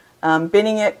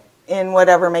 Binning it in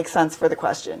whatever makes sense for the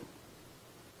question.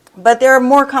 But there are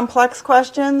more complex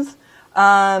questions.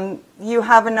 You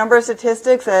have a number of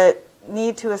statistics that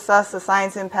need to assess the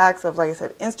science impacts of, like I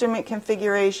said, instrument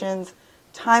configurations,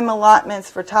 time allotments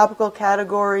for topical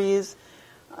categories,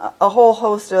 a whole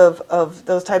host of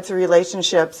those types of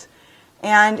relationships.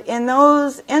 And in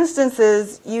those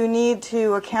instances, you need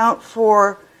to account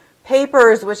for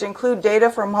papers which include data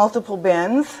from multiple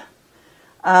bins.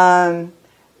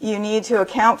 You need to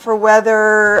account for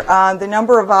whether the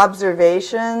number of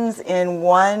observations in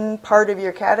one part of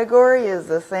your category is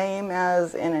the same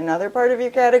as in another part of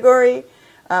your category.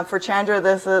 For Chandra,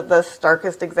 the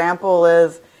starkest example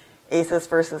is ACES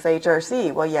versus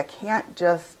HRC. Well, you can't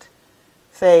just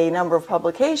say number of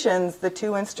publications. The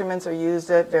two instruments are used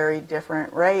at very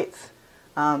different rates.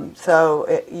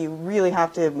 You really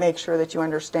have to make sure that you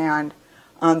understand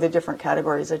the different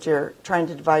categories that you're trying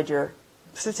to divide your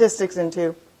statistics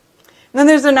into. And then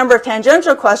there's a number of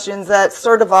tangential questions that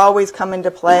sort of always come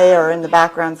into play or in the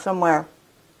background somewhere.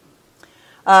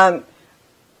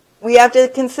 We have to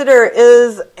consider,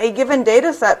 is a given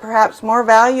data set perhaps more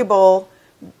valuable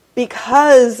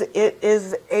because it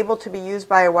is able to be used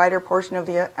by a wider portion of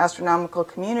the astronomical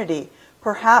community?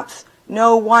 Perhaps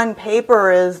no one paper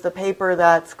is the paper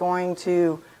that's going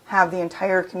to have the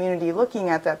entire community looking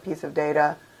at that piece of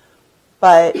data,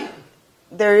 but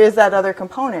there is that other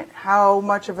component. How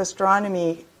much of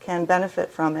astronomy can benefit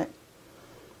from it?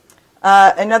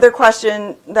 Another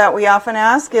question that we often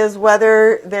ask is what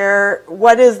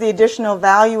is the additional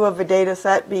value of a data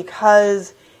set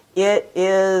because it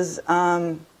is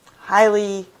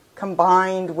highly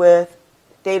combined with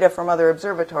data from other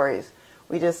observatories.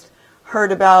 We just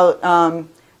heard about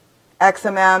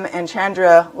XMM and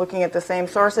Chandra looking at the same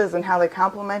sources and how they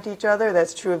complement each other.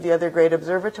 That's true of the other great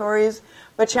observatories.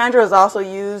 But Chandra is also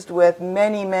used with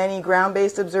many, many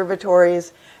ground-based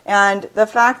observatories. And the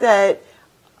fact that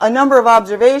a number of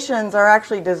observations are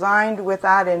actually designed with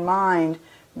that in mind,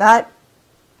 that,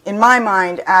 in my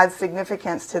mind, adds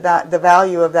significance to the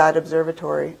value of that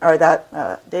observatory, or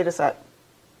that data set.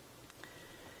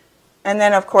 And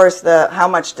then, of course, how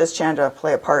much does Chandra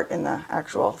play a part in the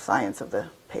actual science of the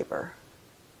paper?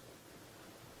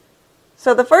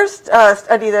 So the first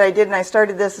study that I did, and I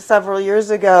started this several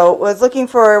years ago, was looking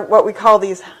for what we call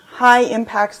these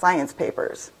high-impact science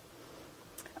papers.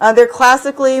 They're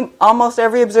classically, almost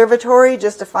every observatory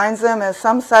just defines them as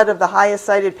some set of the highest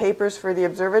cited papers for the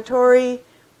observatory.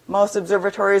 Most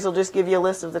observatories will just give you a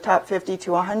list of the top 50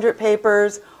 to 100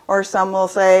 papers, or some will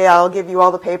say, I'll give you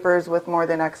all the papers with more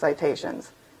than X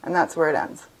citations. And that's where it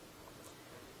ends.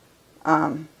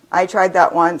 I tried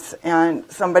that once, and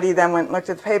somebody then went and looked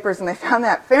at the papers, and they found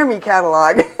that Fermi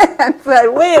catalog and said,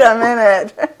 wait a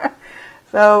minute.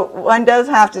 So one does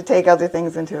have to take other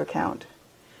things into account.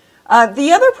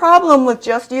 The other problem with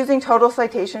just using total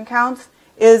citation counts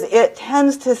is it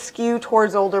tends to skew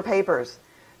towards older papers.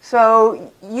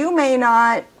 So you may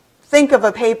not think of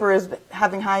a paper as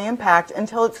having high impact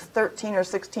until it's 13 or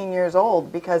 16 years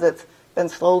old because it's been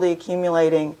slowly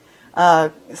accumulating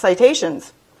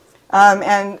citations.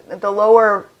 And the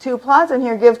lower two plots in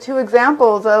here give two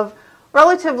examples of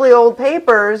relatively old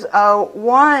papers.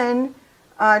 One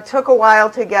took a while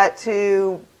to get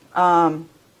to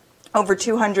over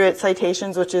 200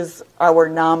 citations, which is our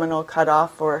nominal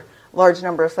cutoff for a large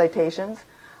number of citations.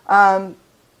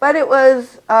 But it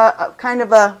was kind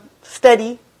of a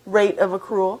steady rate of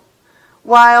accrual.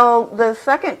 While the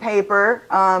second paper,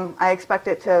 I expect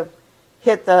it to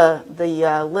hit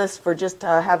the list for just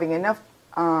having enough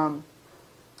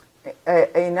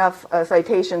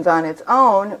citations on its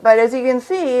own. But as you can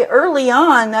see, early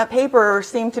on, that paper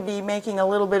seemed to be making a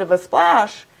little bit of a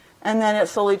splash, and then it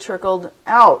slowly trickled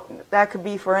out. That could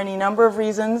be for any number of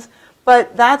reasons,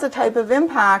 but that's a type of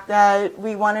impact that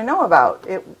we want to know about.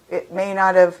 It may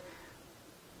not have,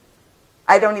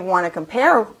 I don't even want to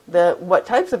compare what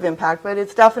types of impact, but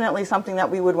it's definitely something that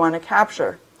we would want to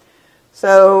capture.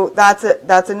 So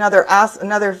that's another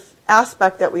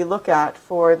aspect that we look at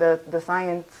for the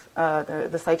science,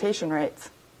 the citation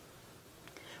rates.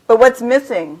 But what's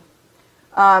missing?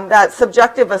 That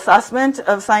subjective assessment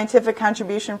of scientific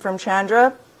contribution from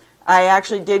Chandra. I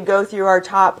actually did go through our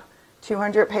top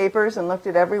 200 papers and looked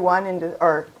at every one,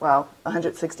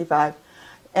 165,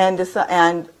 and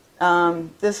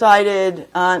decided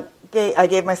I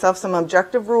gave myself some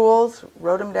objective rules,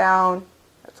 wrote them down.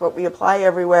 That's what we apply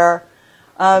everywhere.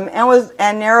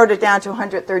 And narrowed it down to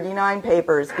 139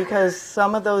 papers because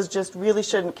some of those just really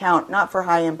shouldn't count, not for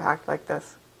high impact like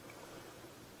this.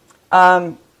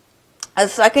 A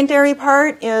secondary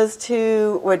part is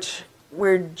which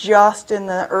we're just in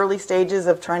the early stages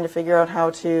of trying to figure out how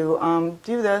to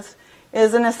do this,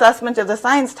 is an assessment of the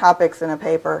science topics in a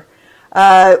paper.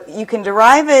 You can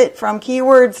derive it from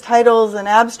keywords, titles, and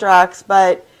abstracts,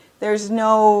 but there's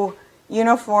no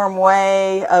uniform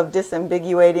way of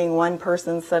disambiguating one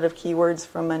person's set of keywords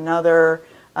from another.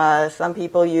 Some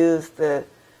people use the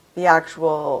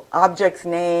actual object's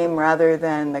name rather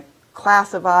than the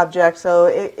class of object, so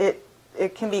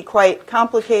it can be quite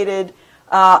complicated.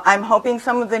 I'm hoping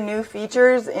some of the new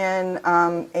features in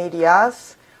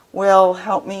ADS will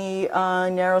help me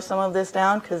narrow some of this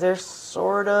down, because they're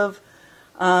sort of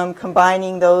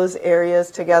combining those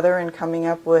areas together and coming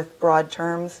up with broad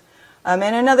terms. And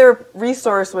another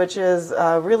resource which is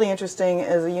really interesting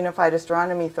is a Unified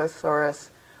Astronomy Thesaurus,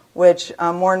 which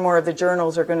more and more of the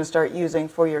journals are going to start using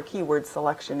for your keyword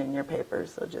selection in your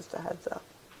papers, so just a heads up.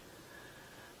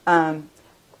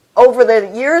 Over the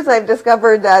years, I've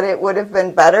discovered that it would have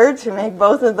been better to make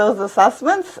both of those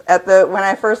assessments when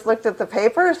I first looked at the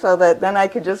paper, so that then I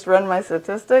could just run my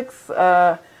statistics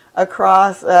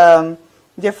across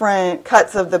different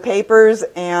cuts of the papers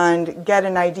and get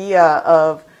an idea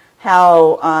of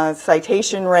how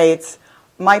citation rates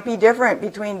might be different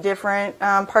between different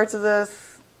parts of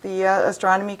the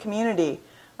astronomy community.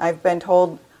 I've been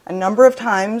told a number of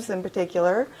times in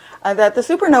particular that the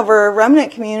supernova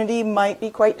remnant community might be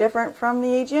quite different from the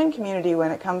AGN community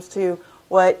when it comes to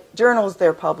what journals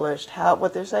they're published,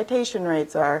 what their citation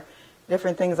rates are,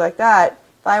 different things like that.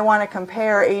 If I want to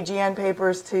compare AGN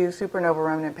papers to supernova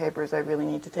remnant papers, I really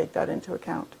need to take that into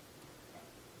account.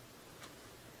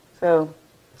 So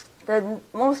the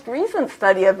most recent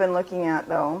study I've been looking at,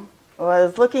 though,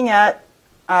 was looking at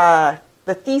the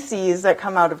theses that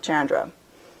come out of Chandra.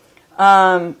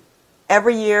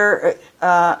 Every year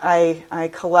I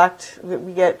collect,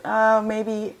 we get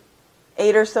maybe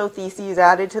 8 or so theses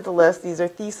added to the list. These are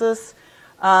theses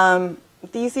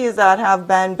that have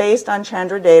been based on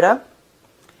Chandra data.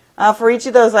 For each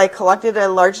of those, I collected a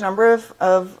large number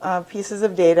of pieces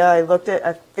of data.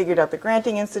 I figured out the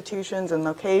granting institutions and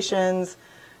locations,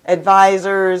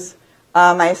 advisors.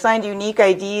 I assigned unique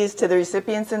IDs to the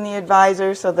recipients and the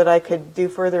advisors so that I could do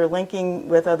further linking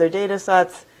with other data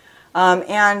sets,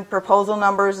 and proposal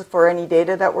numbers for any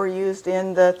data that were used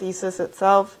in the thesis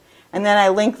itself. And then I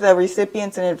linked the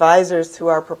recipients and advisors to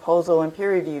our proposal and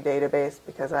peer review database,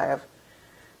 because I have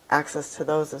access to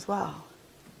those as well.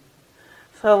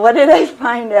 So what did I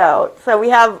find out? So we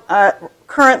have,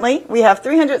 currently, we have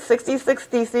 366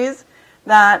 theses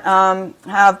that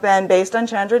have been based on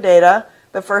Chandra data.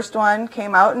 The first one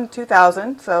came out in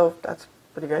 2000, so that's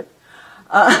pretty good.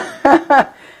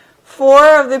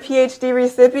 4 of the PhD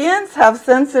recipients have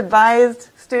since advised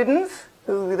students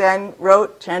who then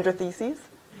wrote Chandra theses.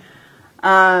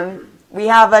 We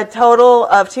have a total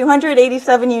of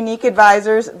 287 unique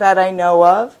advisors that I know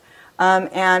of,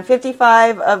 and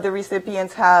 55 of the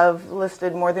recipients have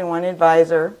listed more than one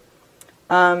advisor.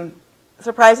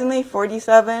 Surprisingly,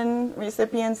 47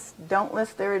 recipients don't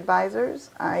list their advisors.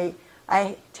 I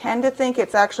tend to think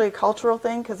it's actually a cultural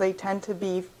thing, because they tend to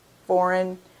be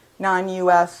foreign,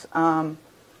 non-U.S.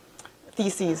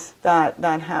 Theses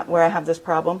where I have this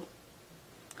problem.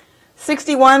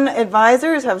 61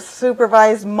 advisors have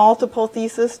supervised multiple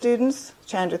thesis students,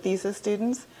 Chandra thesis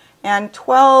students, and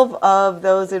 12 of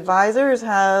those advisors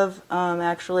have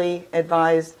actually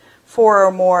advised 4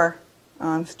 or more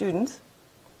students.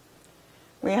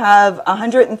 We have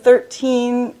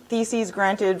 113 theses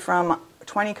granted from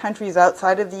 20 countries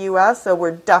outside of the U.S., so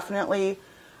we're definitely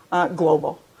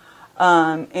global.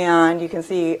 And you can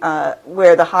see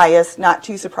where the highest, not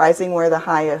too surprising, where the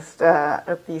highest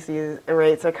theses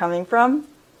rates are coming from.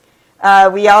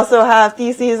 We also have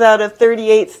theses out of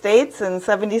 38 states and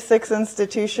 76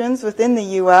 institutions within the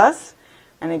U.S.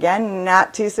 And again,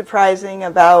 not too surprising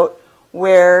about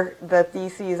where the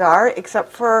theses are,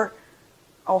 except for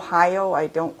Ohio. I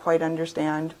don't quite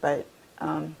understand, but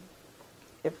I'm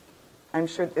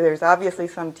sure there's obviously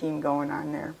some team going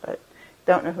on there, but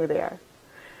don't know who they are.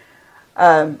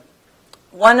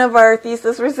 One of our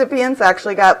thesis recipients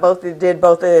actually did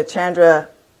both a Chandra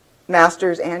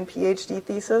master's and PhD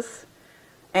thesis.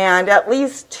 And at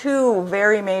least 2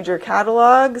 very major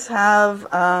catalogs have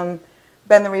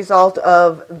been the result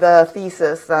of the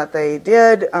thesis that they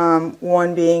did.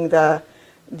 One being the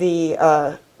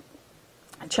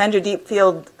Chandra Deep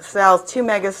Field Cells 2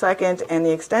 megasecond and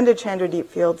the Extended Chandra Deep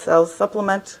Field Cells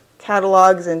Supplement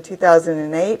catalogs in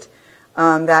 2008.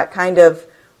 That kind of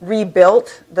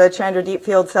rebuilt the Chandra Deep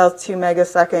Field Cells 2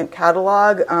 megasecond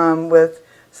catalog with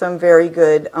some very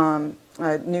good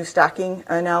new stacking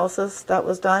analysis that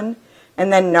was done.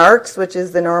 And then NARCS, which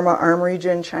is the Norma Arm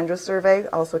Region Chandra Survey,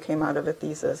 also came out of a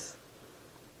thesis.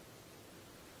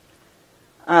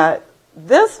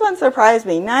 This one surprised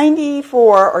me.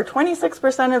 94 or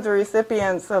 26% of the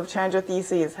recipients of Chandra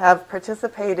theses have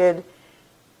participated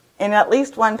in at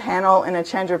least one panel in a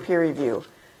Chandra peer review.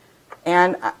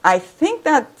 And I think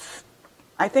I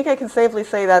can safely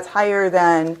say that's higher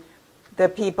than the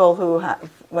people who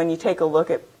have, when you take a look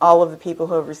at all of the people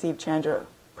who have received Chandra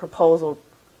proposal,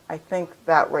 I think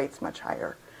that rate's much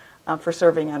higher for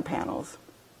serving on panels.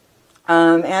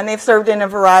 And they've served in a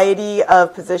variety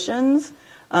of positions.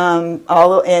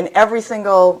 in every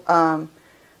single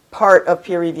part of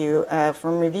peer review,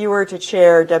 from reviewer to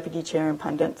chair, deputy chair, and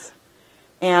pundits.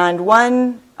 And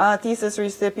one thesis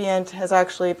recipient has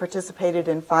actually participated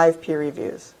in 5 peer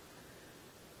reviews.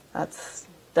 That's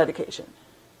dedication.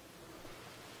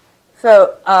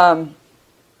 So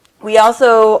we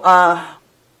also,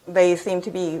 they seem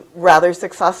to be rather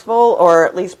successful, or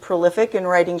at least prolific, in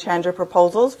writing Chandra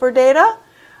proposals for data,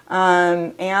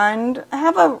 and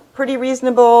have a pretty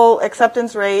reasonable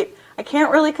acceptance rate. I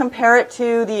can't really compare it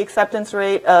to the acceptance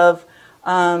rate of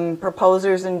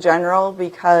proposers in general,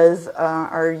 because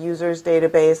our users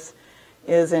database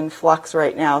is in flux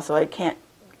right now, so I can't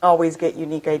always get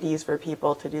unique IDs for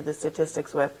people to do the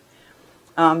statistics with.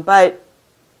 But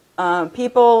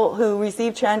people who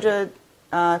receive Chandra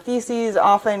theses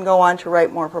often go on to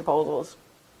write more proposals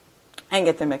and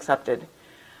get them accepted.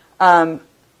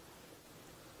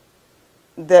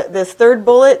 This third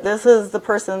bullet, this is the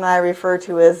person that I refer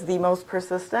to as the most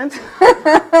persistent.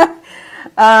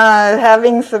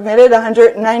 Having submitted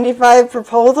 195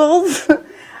 proposals,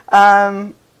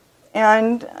 and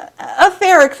a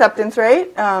fair acceptance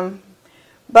rate.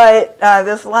 But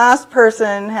this last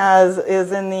person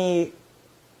is in the,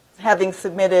 having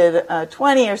submitted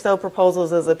 20 or so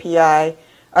proposals as a PI,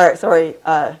 or sorry,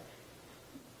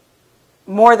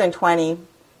 more than 20,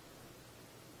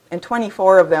 and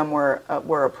 24 of them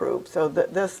were approved. So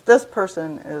this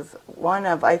person is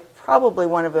probably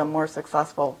one of the more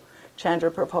successful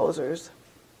Chandra proposers.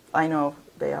 I know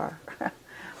they are.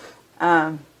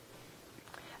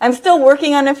 I'm still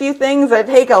working on a few things that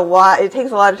take a lot. It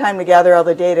takes a lot of time to gather all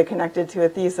the data connected to a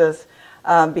thesis,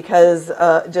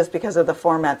 just because of the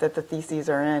format that the theses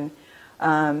are in.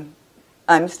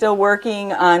 I'm still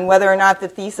working on whether or not the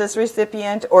thesis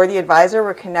recipient or the advisor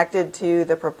were connected to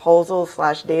the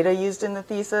proposal/data used in the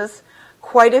thesis.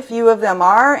 Quite a few of them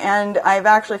are, and I've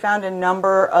actually found a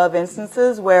number of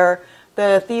instances where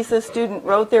the thesis student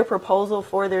wrote their proposal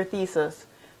for their thesis,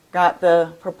 got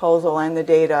the proposal and the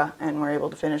data, and were able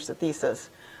to finish the thesis.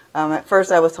 At first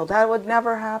I was told that would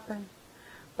never happen,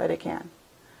 but it can.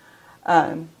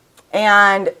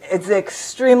 And it's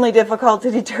extremely difficult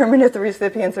to determine if the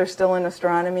recipients are still in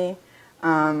astronomy,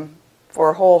 for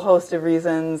a whole host of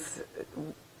reasons,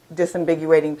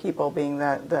 disambiguating people being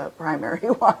the primary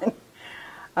one.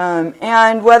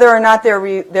 And whether or not their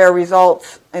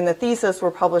results in the thesis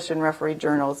were published in refereed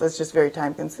journals. That's just very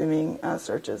time-consuming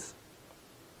searches.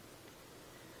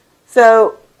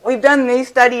 So we've done these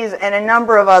studies and a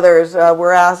number of others.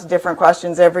 We're asked different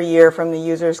questions every year from the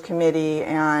users committee,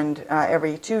 and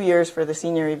every 2 years for the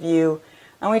senior review.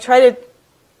 And we try to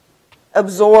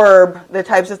absorb the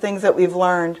types of things that we've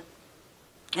learned.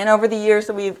 And over the years,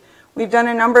 so we've done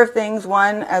a number of things.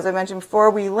 One, as I mentioned before,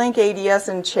 we link ADS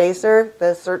and Chaser,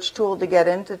 the search tool to get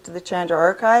into the Chandra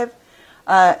archive,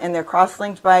 and they're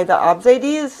cross-linked by the OBS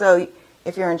IDs. So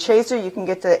if you're in Chaser, you can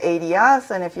get to ADS,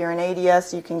 and if you're in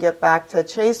ADS, you can get back to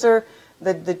Chaser.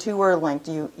 The two are linked.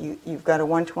 You've got a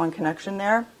one-to-one connection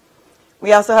there.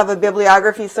 We also have a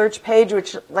bibliography search page,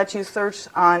 which lets you search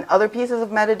on other pieces of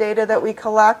metadata that we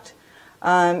collect.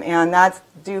 And that's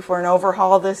due for an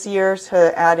overhaul this year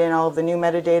to add in all of the new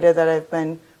metadata that I've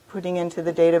been putting into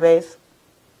the database.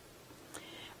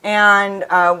 And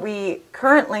we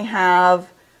currently have,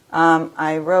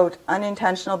 I wrote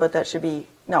unintentional, but that should be,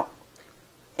 no,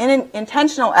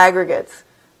 intentional aggregates.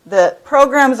 The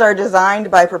programs are designed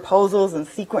by proposals and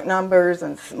sequence numbers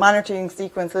and monitoring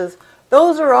sequences.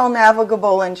 Those are all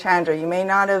navigable in Chandra. You may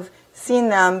not have seen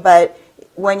them, but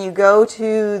when you go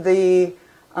to the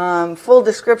full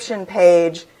description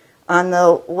page, on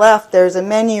the left there's a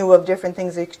menu of different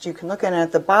things that you can look at, and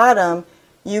at the bottom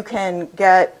you can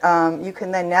get you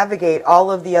can then navigate all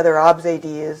of the other OBS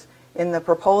IDs in the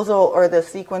proposal or the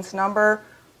sequence number,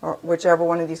 or whichever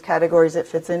one of these categories it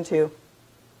fits into.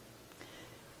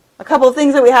 A couple of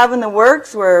things that we have in the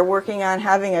works: we're working on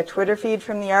having a Twitter feed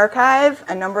from the archive.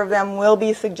 A number of them will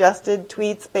be suggested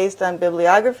tweets based on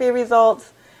bibliography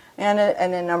results, and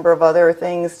a number of other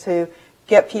things to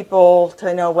get people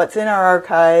to know what's in our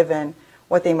archive and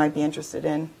what they might be interested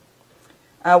in.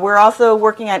 We're also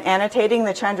working on annotating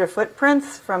the Chandra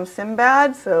footprints from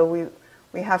Simbad. So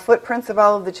we have footprints of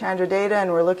all of the Chandra data,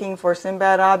 and we're looking for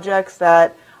Simbad objects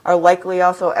that are likely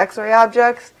also X-ray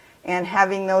objects, and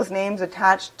having those names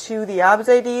attached to the OBS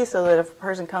ID so that if a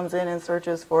person comes in and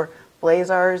searches for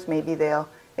blazars, maybe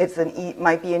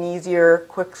might be an easier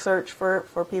quick search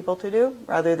for people to do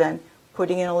rather than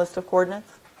putting in a list of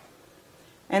coordinates.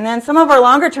 And then some of our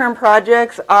longer-term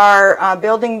projects are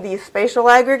building these spatial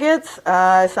aggregates,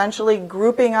 essentially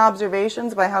grouping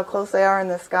observations by how close they are in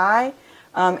the sky,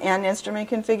 and instrument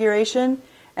configuration.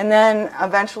 and then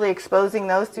eventually exposing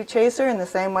those to Chaser in the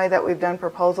same way that we've done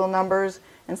proposal numbers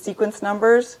and sequence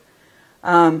numbers.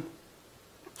 And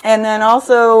then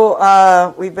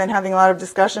also, we've been having a lot of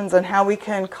discussions on how we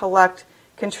can collect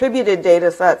contributed data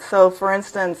sets. So for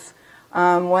instance,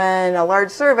 when a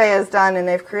large survey is done and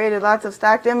they've created lots of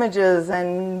stacked images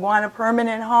and want a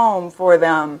permanent home for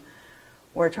them,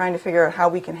 we're trying to figure out how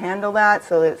we can handle that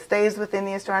so that it stays within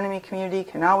the astronomy community,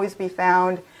 can always be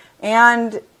found,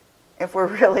 and if we're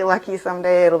really lucky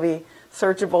someday, it'll be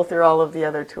searchable through all of the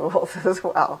other tools as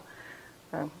well.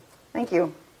 So, thank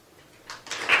you.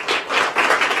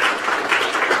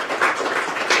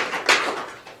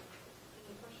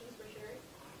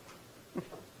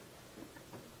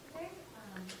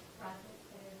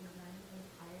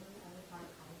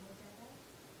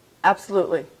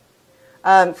 Absolutely.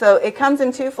 So it comes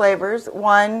in two flavors.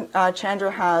 One, Chandra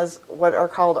has what are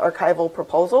called archival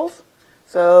proposals.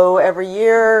 So every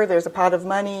year there's a pot of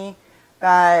money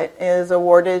that is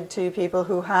awarded to people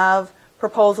who have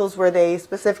proposals where they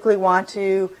specifically want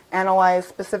to analyze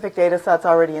specific data sets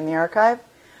already in the archive.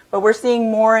 But we're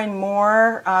seeing more and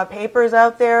more papers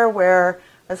out there where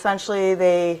essentially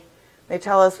they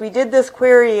tell us, we did this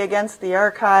query against the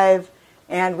archive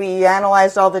and we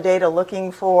analyzed all the data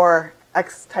looking for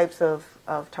X types of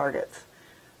targets.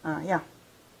 Yeah.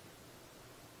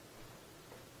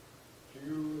 Do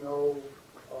you know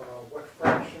what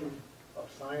fraction of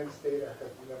science data has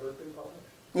never been published?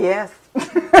 Yes.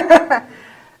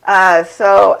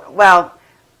 So, well,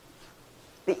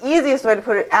 the easiest way to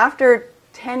put it, after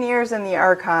 10 years in the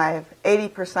archive,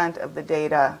 80% of the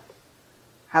data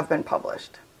have been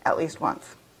published, at least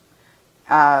once.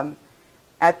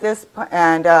 At this point,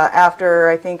 and after,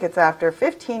 I think it's after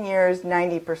 15 years,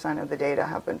 90% of the data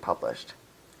have been published.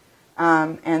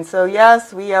 And so,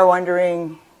 yes, we are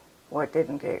wondering what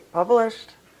didn't get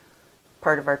published,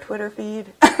 part of our Twitter feed.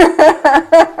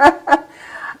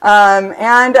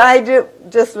 And I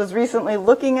just was recently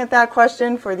looking at that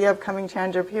question for the upcoming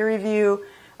Chandra peer review,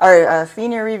 or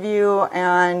senior review,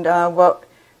 and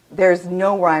there's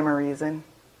no rhyme or reason.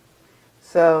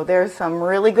 So there's some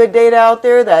really good data out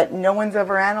there that no one's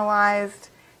ever analyzed,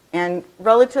 and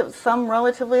some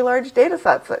relatively large data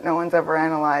sets that no one's ever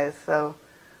analyzed. So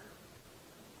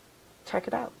check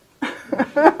it out. Behind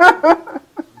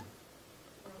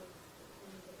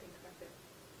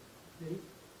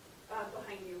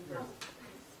you first.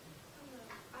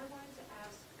 I wanted to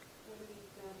ask whether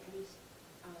you've done any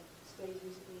studies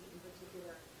recently, in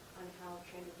particular, on how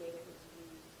Chandra data is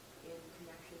used in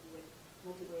connection with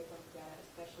multi-wavelength data,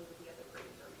 especially with the other great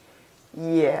observatories.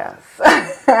 Yes.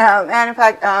 And in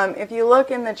fact, if you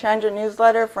look in the Chandra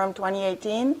newsletter from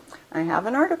 2018, I have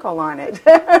an article on it.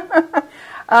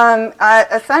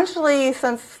 Essentially,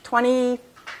 since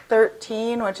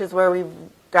 2013, which is where we've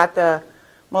got the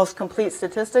most complete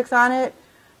statistics on it,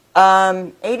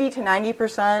 80 to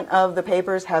 90% of the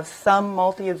papers have some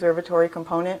multi-observatory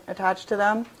component attached to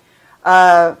them.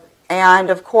 And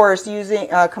of course,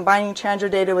 combining Chandra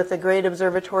data with the great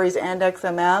observatories and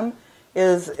XMM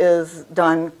is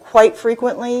done quite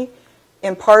frequently,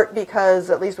 in part because,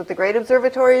 at least with the great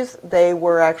observatories, they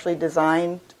were actually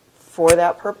designed for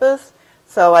that purpose.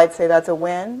 So I'd say that's a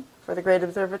win for the great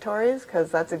observatories, because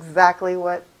that's exactly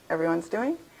what everyone's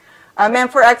doing.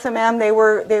 And for XMM, they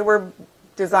were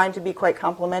designed to be quite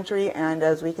complementary, and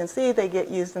as we can see, they get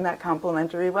used in that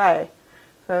complementary way.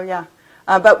 So yeah.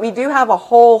 But we do have a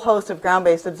whole host of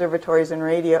ground-based observatories in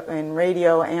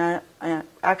radio and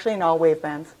actually in all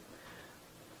wavebands.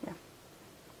 Yeah.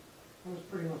 That was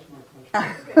pretty much my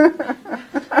question.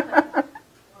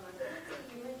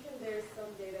 You mentioned there's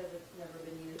some data that's never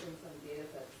been used and some data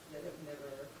sets that have never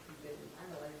been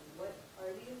analyzed. What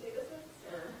are these data sets?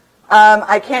 Or?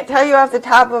 I can't tell you off the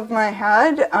top of my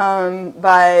head,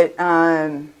 but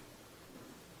some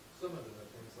of them are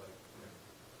things like,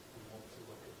 we want to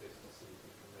look at this to see if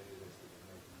we can measure this, we can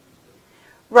maybe use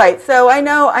it. right. So I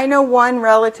know one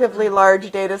relatively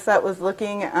large data set was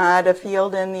looking at a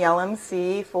field in the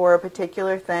LMC for a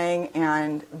particular thing,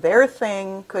 and their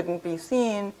thing couldn't be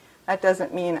seen. That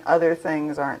doesn't mean other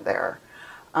things aren't there.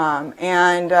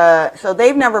 So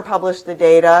they've never published the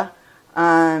data,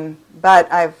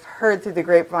 but I've heard through the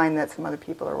grapevine that some other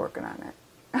people are working on it.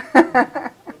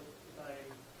 Because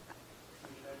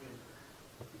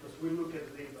we look at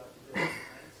the data today.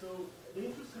 And so the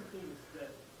interesting thing is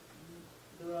that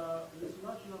there's a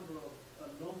large number of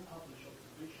non-published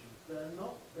observations that are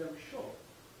not very short,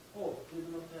 or they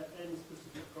do not have any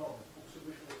specific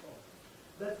observational problem.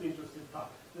 That's the interesting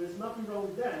part. There is nothing wrong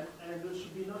with that, and there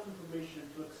should be enough information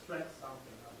to extract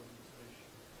something out of the observation.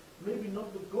 Maybe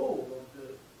not the goal of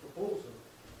the proposal.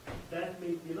 That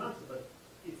may be an answer, but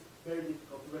it's very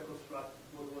difficult to reconstruct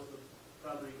what was the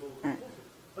primary goal of the proposal.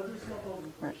 But there is not all the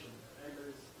information, and there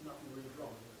is nothing really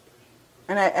wrong.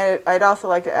 And I'd also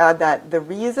like to add that the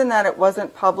reason that it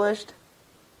wasn't published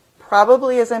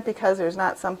probably isn't because there's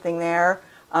not something there.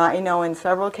 I know in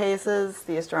several cases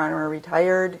the astronomer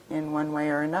retired in one way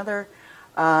or another,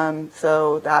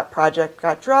 so that project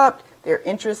got dropped, their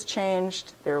interest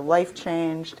changed, their life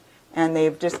changed, and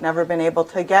they've just never been able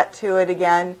to get to it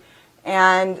again.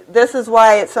 And this is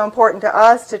why it's so important to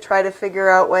us to try to figure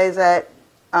out ways that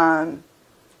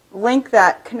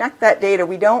connect that data.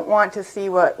 We don't want to see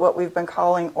what we've been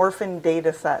calling orphan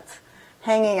data sets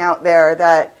hanging out there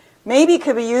that maybe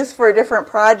could be used for a different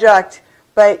project,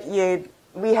 but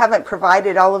we haven't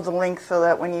provided all of the links so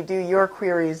that when you do your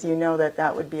queries, you know that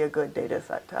that would be a good data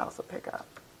set to also pick up.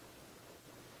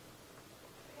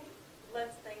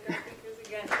 Let's thank our speakers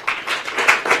again.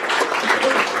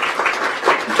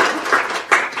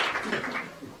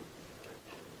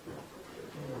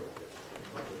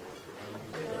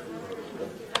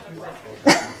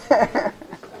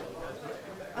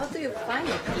 How do you find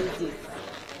theses?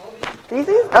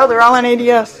 Theses? Oh, they're all on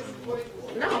ADS.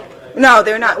 No. No,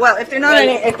 they're not. Well, if they're not on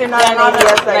ADS,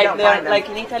 I don't find them. Like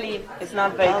in Italy, it's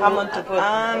not very common to put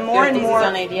more and theses more,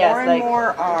 on ADS. more and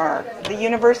more are. The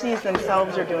universities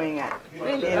themselves are doing it.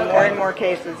 Really? In more and more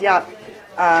cases, yeah.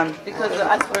 Because,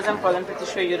 as for example, I'm pretty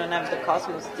sure you don't have the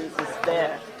Cosmos thesis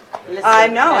there. I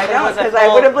know, because I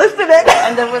would have listed it.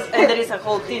 And there is a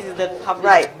whole thesis that published.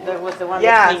 Right. There was the one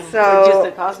that came produced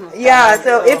the Cosmos.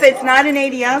 So if it's not an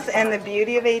ADS, and the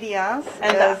beauty of ADS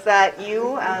is that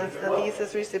you, as the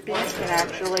thesis recipient, can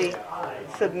actually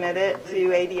submit it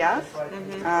to ADS,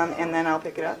 and then I'll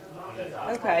pick it up.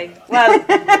 Okay. Well,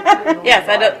 yes,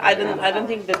 I don't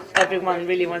think that everyone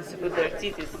really wants to put their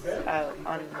thesis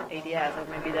on ADS, or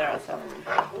maybe there are some.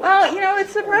 Well,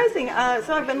 it's surprising.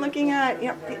 So I've been looking at,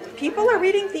 people are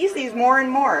reading theses more and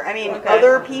more. I mean,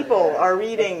 other people are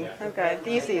reading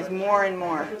theses more and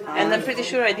more. And I'm pretty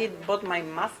sure I did both my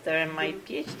master and my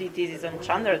PhD thesis on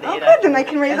Chandra data. Oh, good. Then I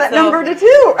can raise that number to 2.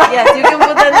 Yes, you can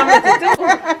put that number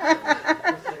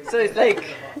to 2. So it's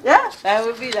like, that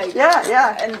would be like,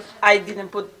 and I didn't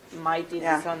put my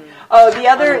thesis on. Oh, the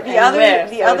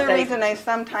other reason I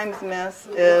sometimes miss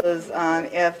is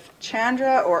if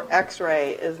Chandra or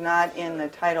X-ray is not in the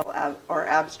title or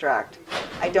abstract,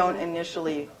 I don't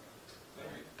initially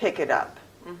pick it up.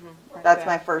 That's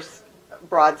my first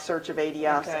broad search of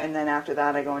ADS, and then after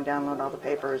that I go and download all the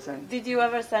papers. And did you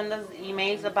ever send us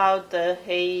emails about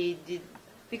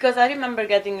because I remember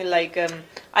getting like,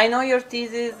 I know your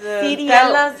thesis,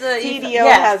 tell us CDO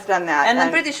has done that. And I'm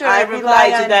pretty sure I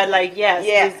replied to that, like, yes,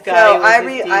 this guy so I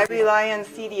rely on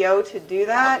CDO to do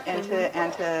that and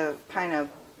to kind of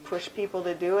push people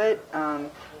to do it.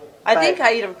 I think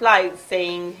I replied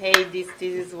saying, hey, this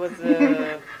thesis was,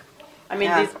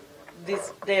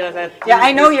 this data that... Yeah,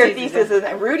 I know your thesis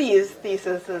isn't, Rudy's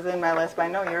thesis is in my list, but I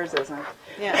know yours isn't.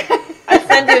 Yeah, I'll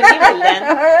send you an email then.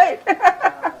 All right.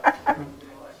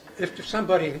 If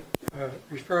somebody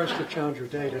refers to Chandra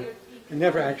data and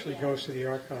never actually goes to the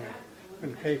archive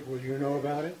and paper, will you know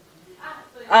about it?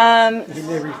 He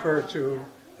may refer to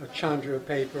a Chandra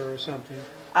paper or something.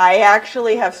 I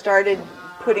actually have started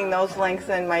putting those links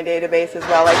in my database as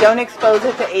well. I don't expose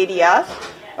it to ADS,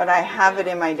 but I have it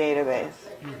in my database.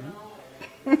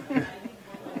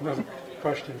 Another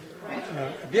question.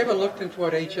 Have you ever looked into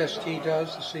what HST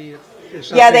does to see if there's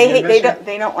something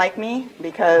they don't like me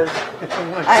because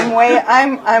I'm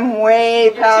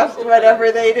way past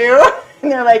whatever they do.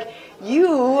 And they're like,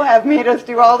 you have made us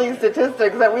do all these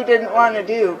statistics that we didn't want to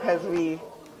do because we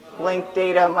link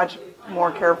data much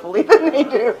more carefully than they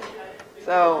do.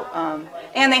 So,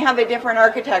 and they have a different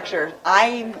architecture.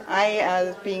 I,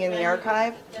 as being in the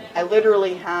archive, I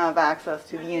literally have access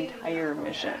to the entire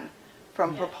mission,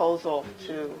 from proposal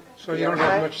to. So you don't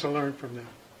have much to learn from them.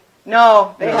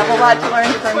 No, they have a lot to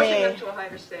learn from me.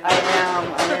 I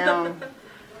am.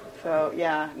 So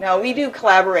yeah, no, we do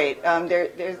collaborate.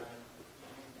 There's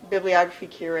bibliography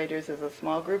curators is a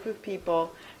small group of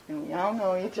people, and we all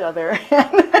know each other.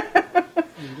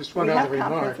 And just one other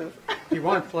remark. If you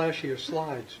want flashier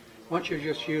slides, why don't you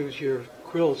just use your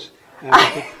quills?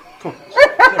 Not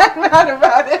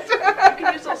about it. You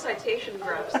can use those citation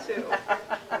graphs too.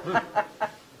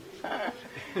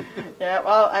 Yeah,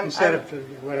 well, instead of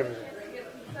whatever.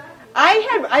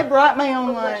 I brought my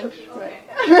own lunch.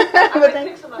 But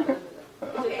then,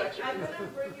 Okay, I'm going to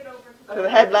bring it over to the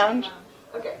head lounge.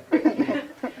 Okay.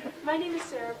 My name is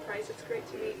Sarah Price. It's great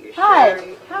to meet you, Hi.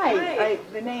 Sherry. Hi.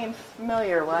 The name's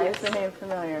familiar. Why is the name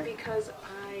familiar? Because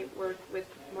I worked with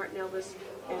Martin Elvis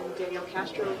and Daniel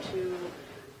Castro to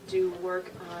do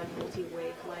work on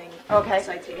multi-wavelength Okay.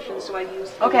 citations, so I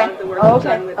used a Okay. lot of the work Oh, we've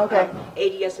okay. done with Okay.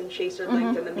 ADS and chaser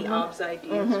length, and then the OBS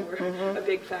IDs were a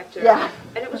big factor. Yeah.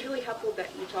 And it was really helpful that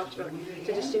you talked about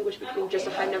to distinguish between just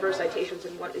a high number of citations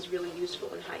and what is really useful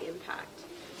and high impact.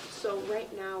 So right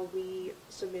now we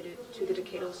submitted to the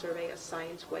Decadal Survey a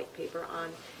science white paper on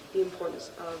the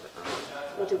importance of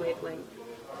multi-wavelength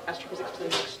astrophysics to the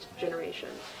next generation.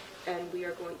 And we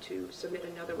are going to submit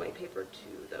another white paper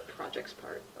to the projects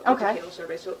part of the Decadal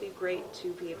Survey. So it'd be great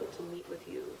to be able to meet with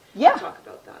you and talk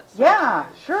about that. So Yeah,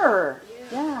 sure.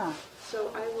 Yeah. So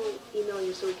I will email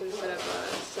you so we can set up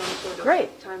some sort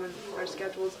of time on our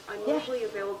schedules. I'm usually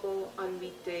available on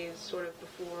weekdays sort of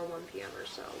before 1 p.m. or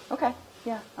so. Okay.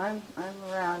 Yeah, I'm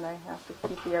around. I have to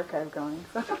keep the archive going.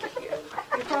 So.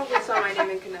 You probably saw my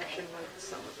name in connection with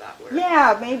some of that work.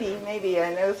 Yeah, maybe.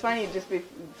 And it was funny, just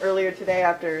earlier today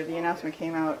after the announcement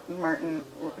came out, Martin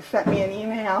sent me an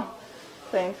email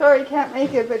saying, sorry, can't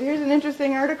make it, but here's an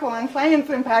interesting article on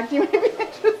science impact. You may be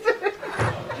interested.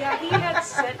 Yeah, he had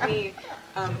sent me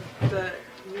the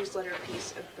newsletter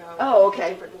piece about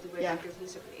different multi-wavelength because he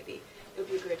said maybe it would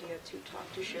be a good idea to talk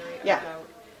to Sherry about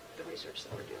the research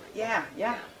that we're doing.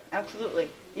 Yeah, absolutely.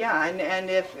 Yeah, and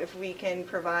if we can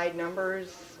provide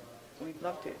numbers, we'd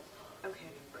love to.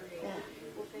 Okay, great. Yeah.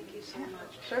 Well, thank you so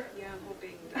much. Sure. Yeah, I'm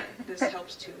hoping that this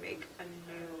helps to make a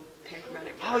new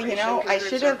panchromatic. Oh, you know, I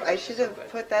should have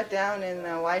put that down in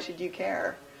Why Should You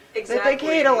Care? Exactly.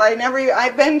 The Decadal.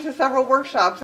 I've been to several workshops.